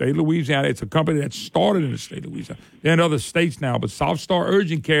in the state of Louisiana. It's a company that started in the state of Louisiana. They're in other states now, but South Star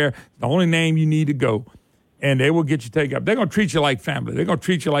Urgent Care is the only name you need to go. And they will get you taken up. They're going to treat you like family. They're going to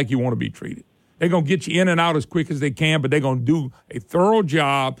treat you like you want to be treated. They're going to get you in and out as quick as they can, but they're going to do a thorough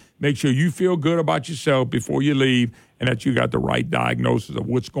job, make sure you feel good about yourself before you leave, and that you got the right diagnosis of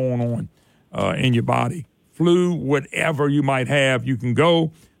what's going on in your body. Flu, whatever you might have, you can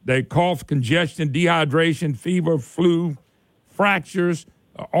go. They cough, congestion, dehydration, fever, flu, fractures,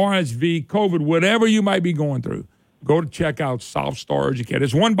 RSV, COVID, whatever you might be going through. Go to check out South Star Urgent Care.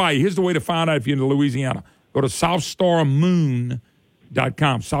 There's one by you. Here's the way to find out if you're in Louisiana. Go to SouthStarMoon.com.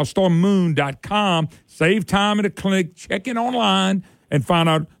 SouthStarMoon.com. Save time at a clinic. Check in online and find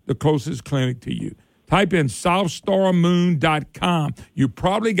out the closest clinic to you. Type in SouthStarMoon.com. You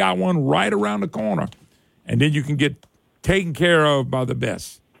probably got one right around the corner. And then you can get taken care of by the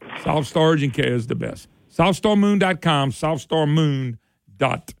best. South Star Urgent Care is the best. SouthStarMoon.com.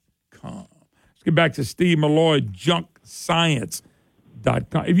 SouthStarMoon.com. Let's get back to Steve Malloy,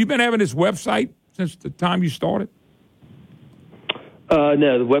 junkscience.com. Have you been having this website since the time you started?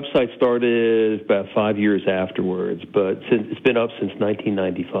 No, the website started about 5 years afterwards, but it's been up since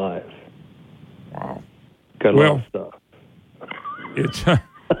 1995. Wow. Got a lot of stuff. It's, man,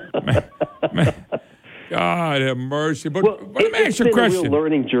 God have mercy. But let me ask you a question. It's been a real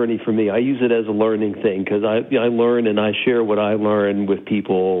learning journey for me. I use it as a learning thing because I learn and I share what I learn with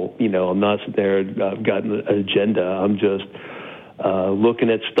people. You know, I'm not sitting there, I've got an agenda. I'm just looking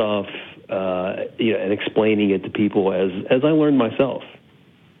at stuff, and explaining it to people as I learn myself.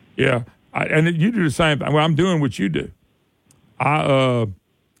 Yeah, and you do the same thing. Well, I'm doing what you do.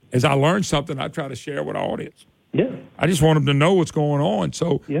 As I learn something, I try to share with the audience. Yeah. I just want them to know what's going on.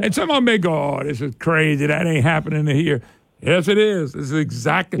 So, and some of them may go, "Oh, this is crazy. That ain't happening here." Yes, it is. This is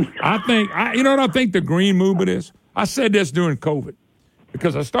exactly. You know what I think the green movement is? I said this during COVID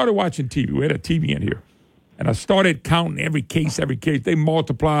because I started watching TV. We had a TV in here. And I started counting every case. They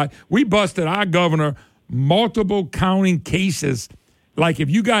multiplied. We busted our governor multiple counting cases. Like if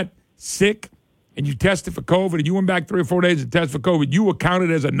you got sick and you tested for COVID and you went back 3 or 4 days to test for COVID, you were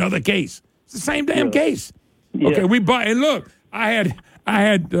counted as another case. It's the same damn case. Yeah. Okay, and look, I had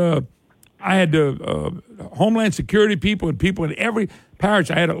Homeland Security people and people in every parish.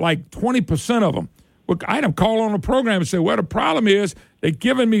 I had like 20% of them. Look, I had them call on the program and say, well, the problem is they've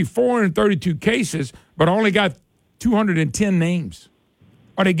given me 432 cases, but I only got 210 names.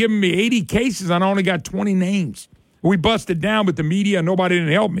 Or they giving me 80 cases and I only got 20 names. We busted down with the media and nobody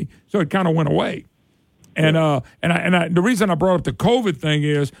didn't help me, so it kind of went away. And the reason I brought up the COVID thing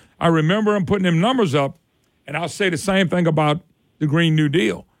is I remember them putting them numbers up, and I'll say the same thing about the Green New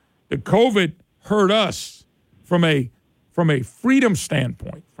Deal. The COVID hurt us from a freedom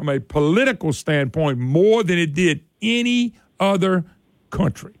standpoint, from a political standpoint, more than it did any other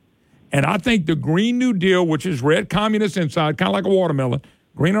country. And I think the Green New Deal, which is red communist inside, kind of like a watermelon,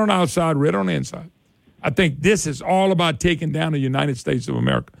 green on the outside, red on the inside, I think this is all about taking down the United States of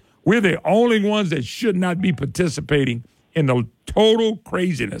America. We're the only ones that should not be participating in the total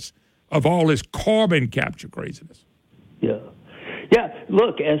craziness of all this carbon capture craziness. Yeah. Yeah,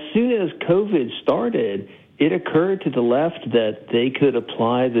 look, as soon as COVID started, it occurred to the left that they could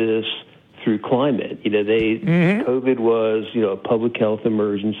apply this through climate. COVID was, a public health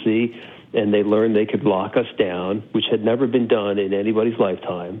emergency, and they learned they could lock us down, which had never been done in anybody's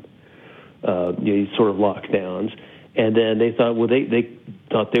lifetime, these sort of lockdowns. And then they thought, they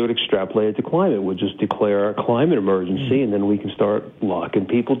thought they would extrapolate it to climate. We'll just declare a climate emergency, and then we can start locking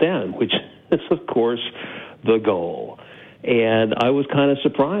people down, which is, of course, the goal. And I was kind of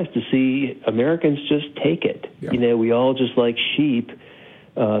surprised to see Americans just take it. Yeah. We all just like sheep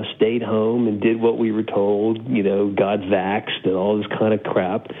stayed home and did what we were told, got vaxxed and all this kind of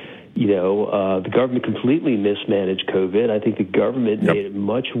crap. The government completely mismanaged COVID. I think the government made it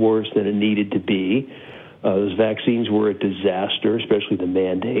much worse than it needed to be. Those vaccines were a disaster, especially the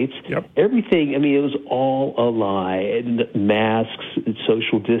mandates. Yep. Everything, it was all a lie. And masks,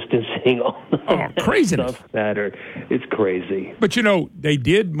 social distancing, all craziness. Stuff mattered. It's crazy. But, they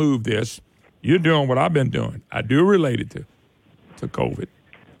did move this. You're doing what I've been doing. I do relate it to COVID.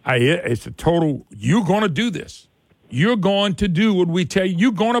 It's a total, you're going to do this. You're going to do what we tell you.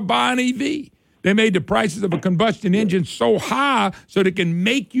 You're going to buy an EV. They made the prices of a combustion engine so high so they can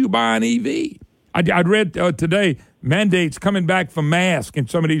make you buy an EV. I read today mandates coming back for masks in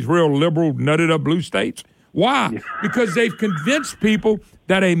some of these real liberal, nutted up blue states. Why? Because they've convinced people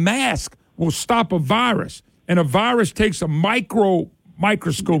that a mask will stop a virus, and a virus takes a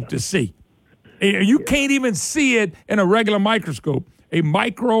microscope to see. You can't even see it in a regular microscope, a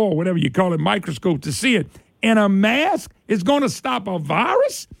micro or whatever you call it, microscope to see it. And a mask is going to stop a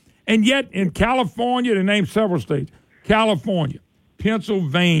virus? And yet in California, they named several states, California,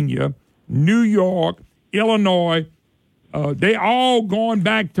 Pennsylvania, New York, Illinois, they all going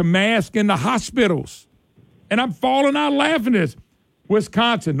back to masks in the hospitals. And I'm falling out laughing at this.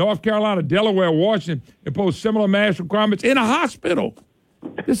 Wisconsin, North Carolina, Delaware, Washington imposed similar mask requirements in a hospital.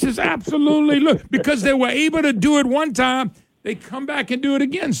 This is absolutely, because they were able to do it one time, they come back and do it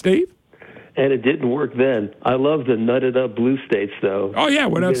again, Steve. And it didn't work then. I love the nutted up blue states, though. Oh, yeah.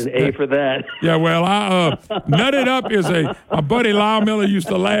 Well, that's an A for that. Yeah, well, nutted up is my buddy Lyle Miller used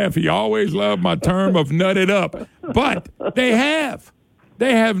to laugh. He always loved my term of nutted up. But they have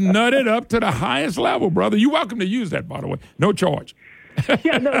nutted up to the highest level, brother. You're welcome to use that, by the way. No charge.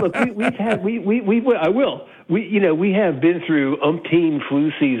 Yeah, no, look, we have been through umpteen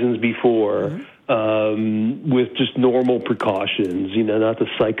flu seasons before. Mm-hmm. with just normal precautions, not the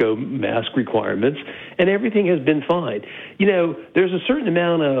psycho mask requirements, and everything has been fine. There's a certain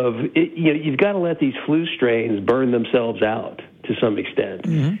amount of, you've got to let these flu strains burn themselves out to some extent.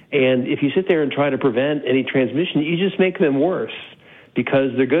 Mm-hmm. And if you sit there and try to prevent any transmission, you just make them worse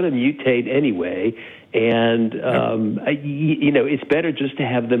because they're going to mutate anyway. And, it's better just to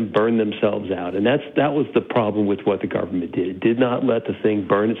have them burn themselves out. And that was the problem with what the government did. It did not let the thing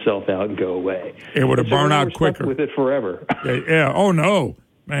burn itself out and go away. It would have burned out quicker. With it forever. Yeah. Oh, no.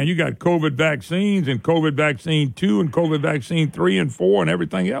 Man, you got COVID vaccines and COVID vaccine 2 and COVID vaccine 3 and 4 and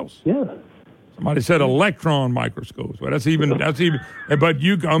everything else. Yeah. Somebody said electron microscopes. Well, that's even, but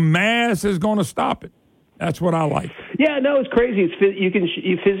a mask is going to stop it. That's what I like. Yeah, no, it's crazy.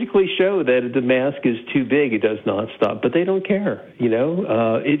 You physically show that the mask is too big. It does not stop, but they don't care.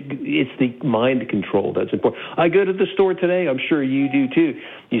 It's the mind control that's important. I go to the store today. I'm sure you do too.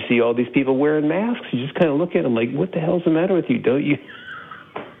 You see all these people wearing masks. You just kind of look at them like, what the hell's the matter with you? Don't you?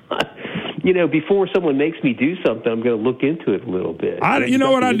 Before someone makes me do something, I'm going to look into it a little bit. You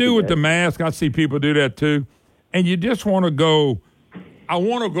know what I do with the mask? I see people do that too. And you just want to go, I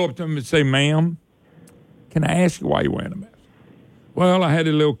want to go up to them and say, ma'am, can I ask you why you're wearing a mask? Well, I had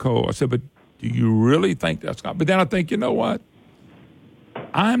a little cold. I said, but do you really think that's not? But then I think, you know what?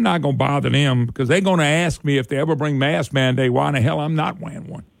 I'm not going to bother them because they're going to ask me if they ever bring mask mandate, why in the hell I'm not wearing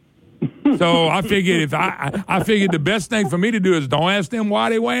one. So I figured I figured the best thing for me to do is don't ask them why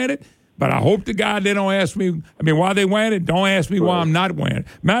they wearing it. But I hope to God they don't ask me, why they wearing it. Don't ask me why I'm not wearing it.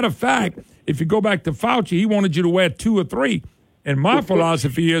 Matter of fact, if you go back to Fauci, he wanted you to wear 2 or 3. And my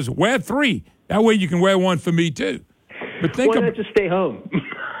philosophy is wear 3. That way you can wear one for me, too. But why not just stay home?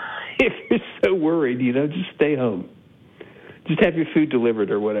 If you're so worried, just stay home. Just have your food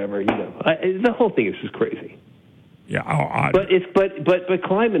delivered or whatever, the whole thing is just crazy. Yeah, but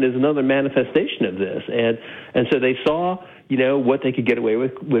climate is another manifestation of this, and so they saw what they could get away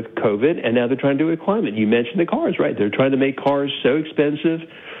with COVID, and now they're trying to do it with climate. You mentioned the cars, right? They're trying to make cars so expensive.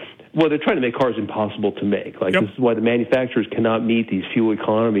 Well, they're trying to make cars impossible to make. This is why the manufacturers cannot meet these fuel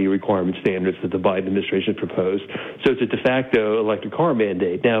economy requirement standards that the Biden administration proposed. So it's a de facto electric car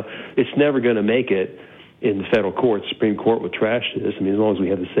mandate. Now, it's never going to make it in the federal court. The Supreme Court would trash this. As long as we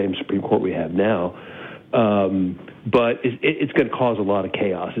have the same Supreme Court we have now. But it's going to cause a lot of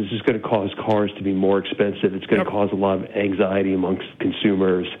chaos. It's just going to cause cars to be more expensive. It's going to cause a lot of anxiety amongst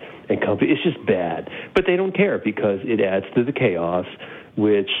consumers and companies. It's just bad. But they don't care because it adds to the chaos,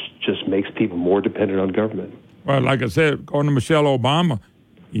 which just makes people more dependent on government. Well, like I said, according to Michelle Obama,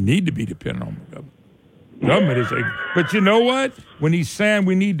 you need to be dependent on the government. Government is but you know what? When he's saying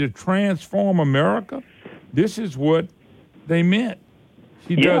we need to transform America, this is what they meant.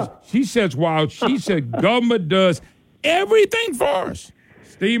 She says, government does everything for us.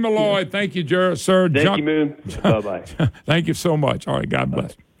 Steve Malloy, thank you, sir. Thank you, Moon. Bye-bye. Thank you so much. All right, God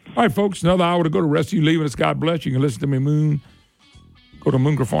bless. All right, folks, another hour to go. The rest of you leaving us, God bless. You can listen to me, Moon. Go to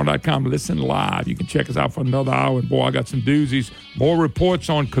moongrafon.com to listen live. You can check us out for another hour. And, boy, I got some doozies. More reports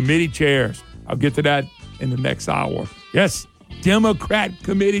on committee chairs. I'll get to that in the next hour. Yes, Democrat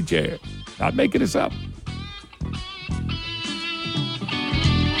committee chair. Not making this up.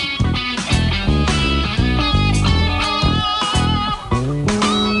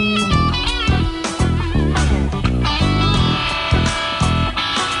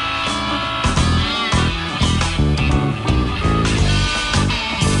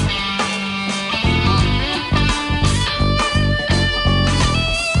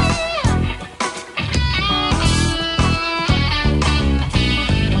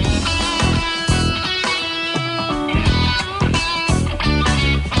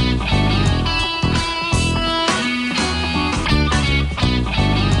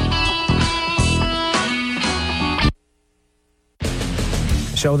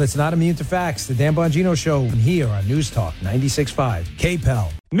 Show that's not immune to facts. The Dan Bongino Show here on News Talk 96.5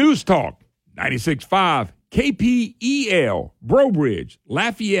 KPEL. News Talk 96.5 KPEL, Brobridge,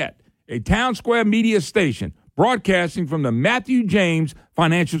 Lafayette, a Town Square media station broadcasting from the Matthew James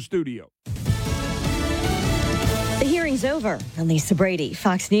Financial Studio. The hearing's over. I'm Lisa Brady,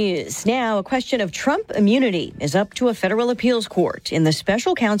 Fox News. Now, a question of Trump immunity is up to a federal appeals court in the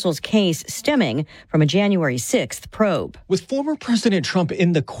special counsel's case stemming from a January 6th probe. With former President Trump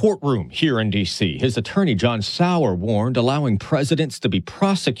in the courtroom here in D.C., his attorney John Sauer warned allowing presidents to be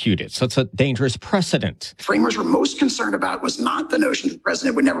prosecuted sets a dangerous precedent. Framers were most concerned about was not the notion that the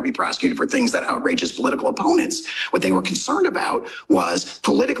president would never be prosecuted for things that outrage his political opponents. What they were concerned about was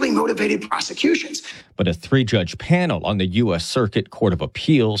politically motivated prosecutions. But a 3-judge panel panel on the U.S. Circuit Court of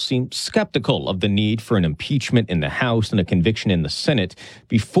Appeals seemed skeptical of the need for an impeachment in the House and a conviction in the Senate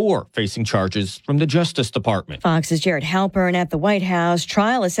before facing charges from the Justice Department. Fox's Jared Halpern at the White House.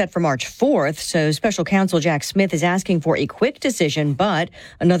 Trial is set for March 4th, so special counsel Jack Smith is asking for a quick decision, but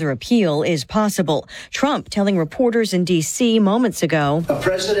another appeal is possible. Trump telling reporters in D.C. moments ago, a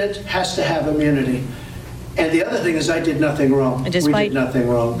president has to have immunity. And the other thing is I did nothing wrong. We did nothing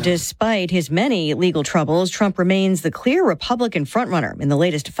wrong. Despite his many legal troubles, Trump remains the clear Republican frontrunner in the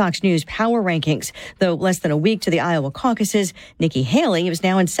latest Fox News power rankings. Though less than a week to the Iowa caucuses, Nikki Haley is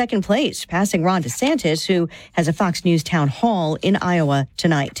now in second place, passing Ron DeSantis, who has a Fox News town hall in Iowa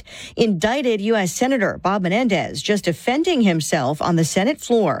tonight. Indicted U.S. Senator Bob Menendez just defending himself on the Senate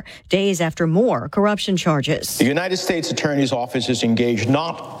floor days after more corruption charges. The United States Attorney's Office is engaged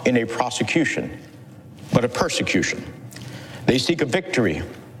not in a prosecution, but a persecution. They seek a victory,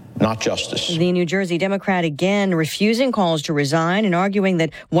 not justice. The New Jersey Democrat again refusing calls to resign and arguing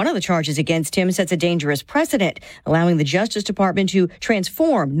that one of the charges against him sets a dangerous precedent, allowing the Justice Department to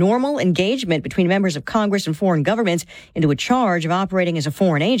transform normal engagement between members of Congress and foreign governments into a charge of operating as a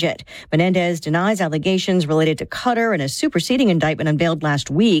foreign agent. Menendez denies allegations related to Qatar and a superseding indictment unveiled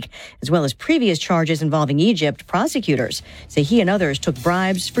last week, as well as previous charges involving Egypt. Prosecutors say he and others took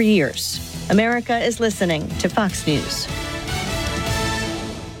bribes for years. America is listening to Fox News.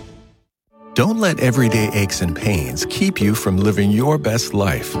 Don't let everyday aches and pains keep you from living your best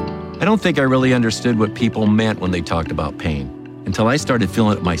life. I don't think I really understood what people meant when they talked about pain until I started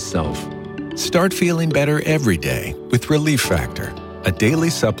feeling it myself. Start feeling better every day with Relief Factor, a daily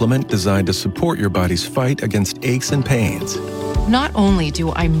supplement designed to support your body's fight against aches and pains. Not only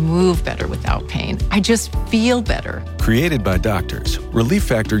do I move better without pain, I just feel better. Created by doctors, Relief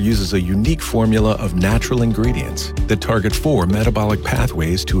Factor uses a unique formula of natural ingredients that target 4 metabolic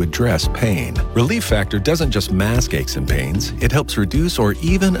pathways to address pain. Relief Factor doesn't just mask aches and pains, it helps reduce or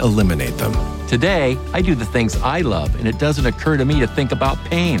even eliminate them. Today, I do the things I love, and it doesn't occur to me to think about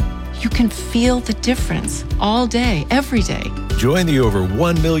pain. You can feel the difference all day, every day. Join the over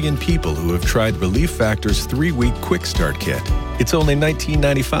 1 million people who have tried Relief Factor's 3-week Quick Start Kit. It's only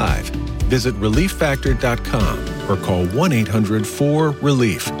 $19.95. Visit ReliefFactor.com or call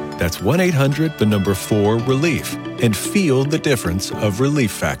 1-800-4RELIEF. That's 1-800-4RELIEF. And feel the difference of Relief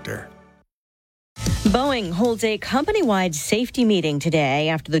Factor. Boeing holds a company-wide safety meeting today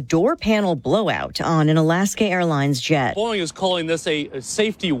after the door panel blowout on an Alaska Airlines jet. Boeing is calling this a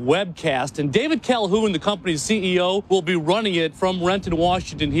safety webcast, and David Calhoun, the company's CEO, will be running it from Renton,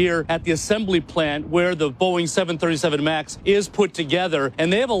 Washington, here at the assembly plant where the Boeing 737 MAX is put together.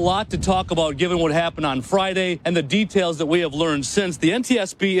 And they have a lot to talk about given what happened on Friday and the details that we have learned since. The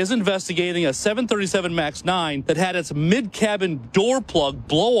NTSB is investigating a 737 MAX 9 that had its mid-cabin door plug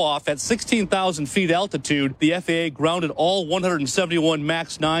blow off at 16,000 feet altitude. The FAA grounded all 171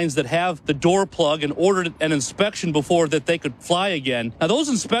 MAX 9s that have the door plug and ordered an inspection before that they could fly again. Now, those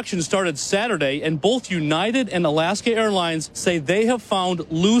inspections started Saturday, and both United and Alaska Airlines say they have found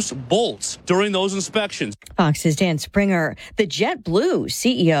loose bolts during those inspections. Fox's Dan Springer. The JetBlue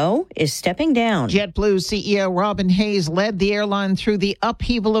CEO is stepping down. JetBlue CEO Robin Hayes led the airline through the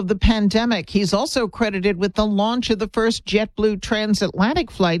upheaval of the pandemic. He's also credited with the launch of the first JetBlue transatlantic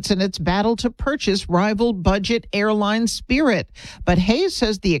flights and its battle to purchase rival budget airline Spirit. But Hayes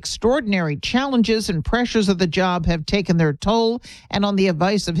says the extraordinary challenges and pressures of the job have taken their toll, and on the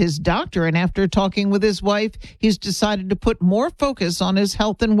advice of his doctor and after talking with his wife, he's decided to put more focus on his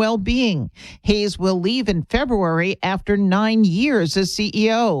health and well-being. Hayes will leave in February after 9 years as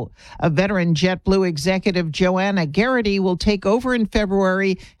CEO. A veteran JetBlue executive, Joanna Garrity, will take over in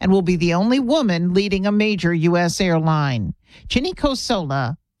February and will be the only woman leading a major U.S. airline. Ginny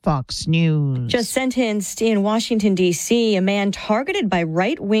Cosola, Fox News. Just sentenced in Washington, D.C., a man targeted by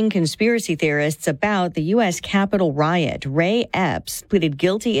right-wing conspiracy theorists about the U.S. Capitol riot. Ray Epps pleaded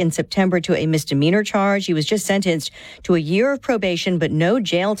guilty in September to a misdemeanor charge. He was just sentenced to a year of probation, but no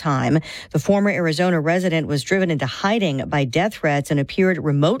jail time. The former Arizona resident was driven into hiding by death threats and appeared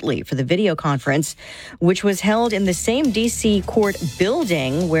remotely for the video conference, which was held in the same D.C. court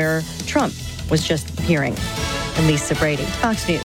building where Trump was just appearing. And Lisa Brady, Fox News.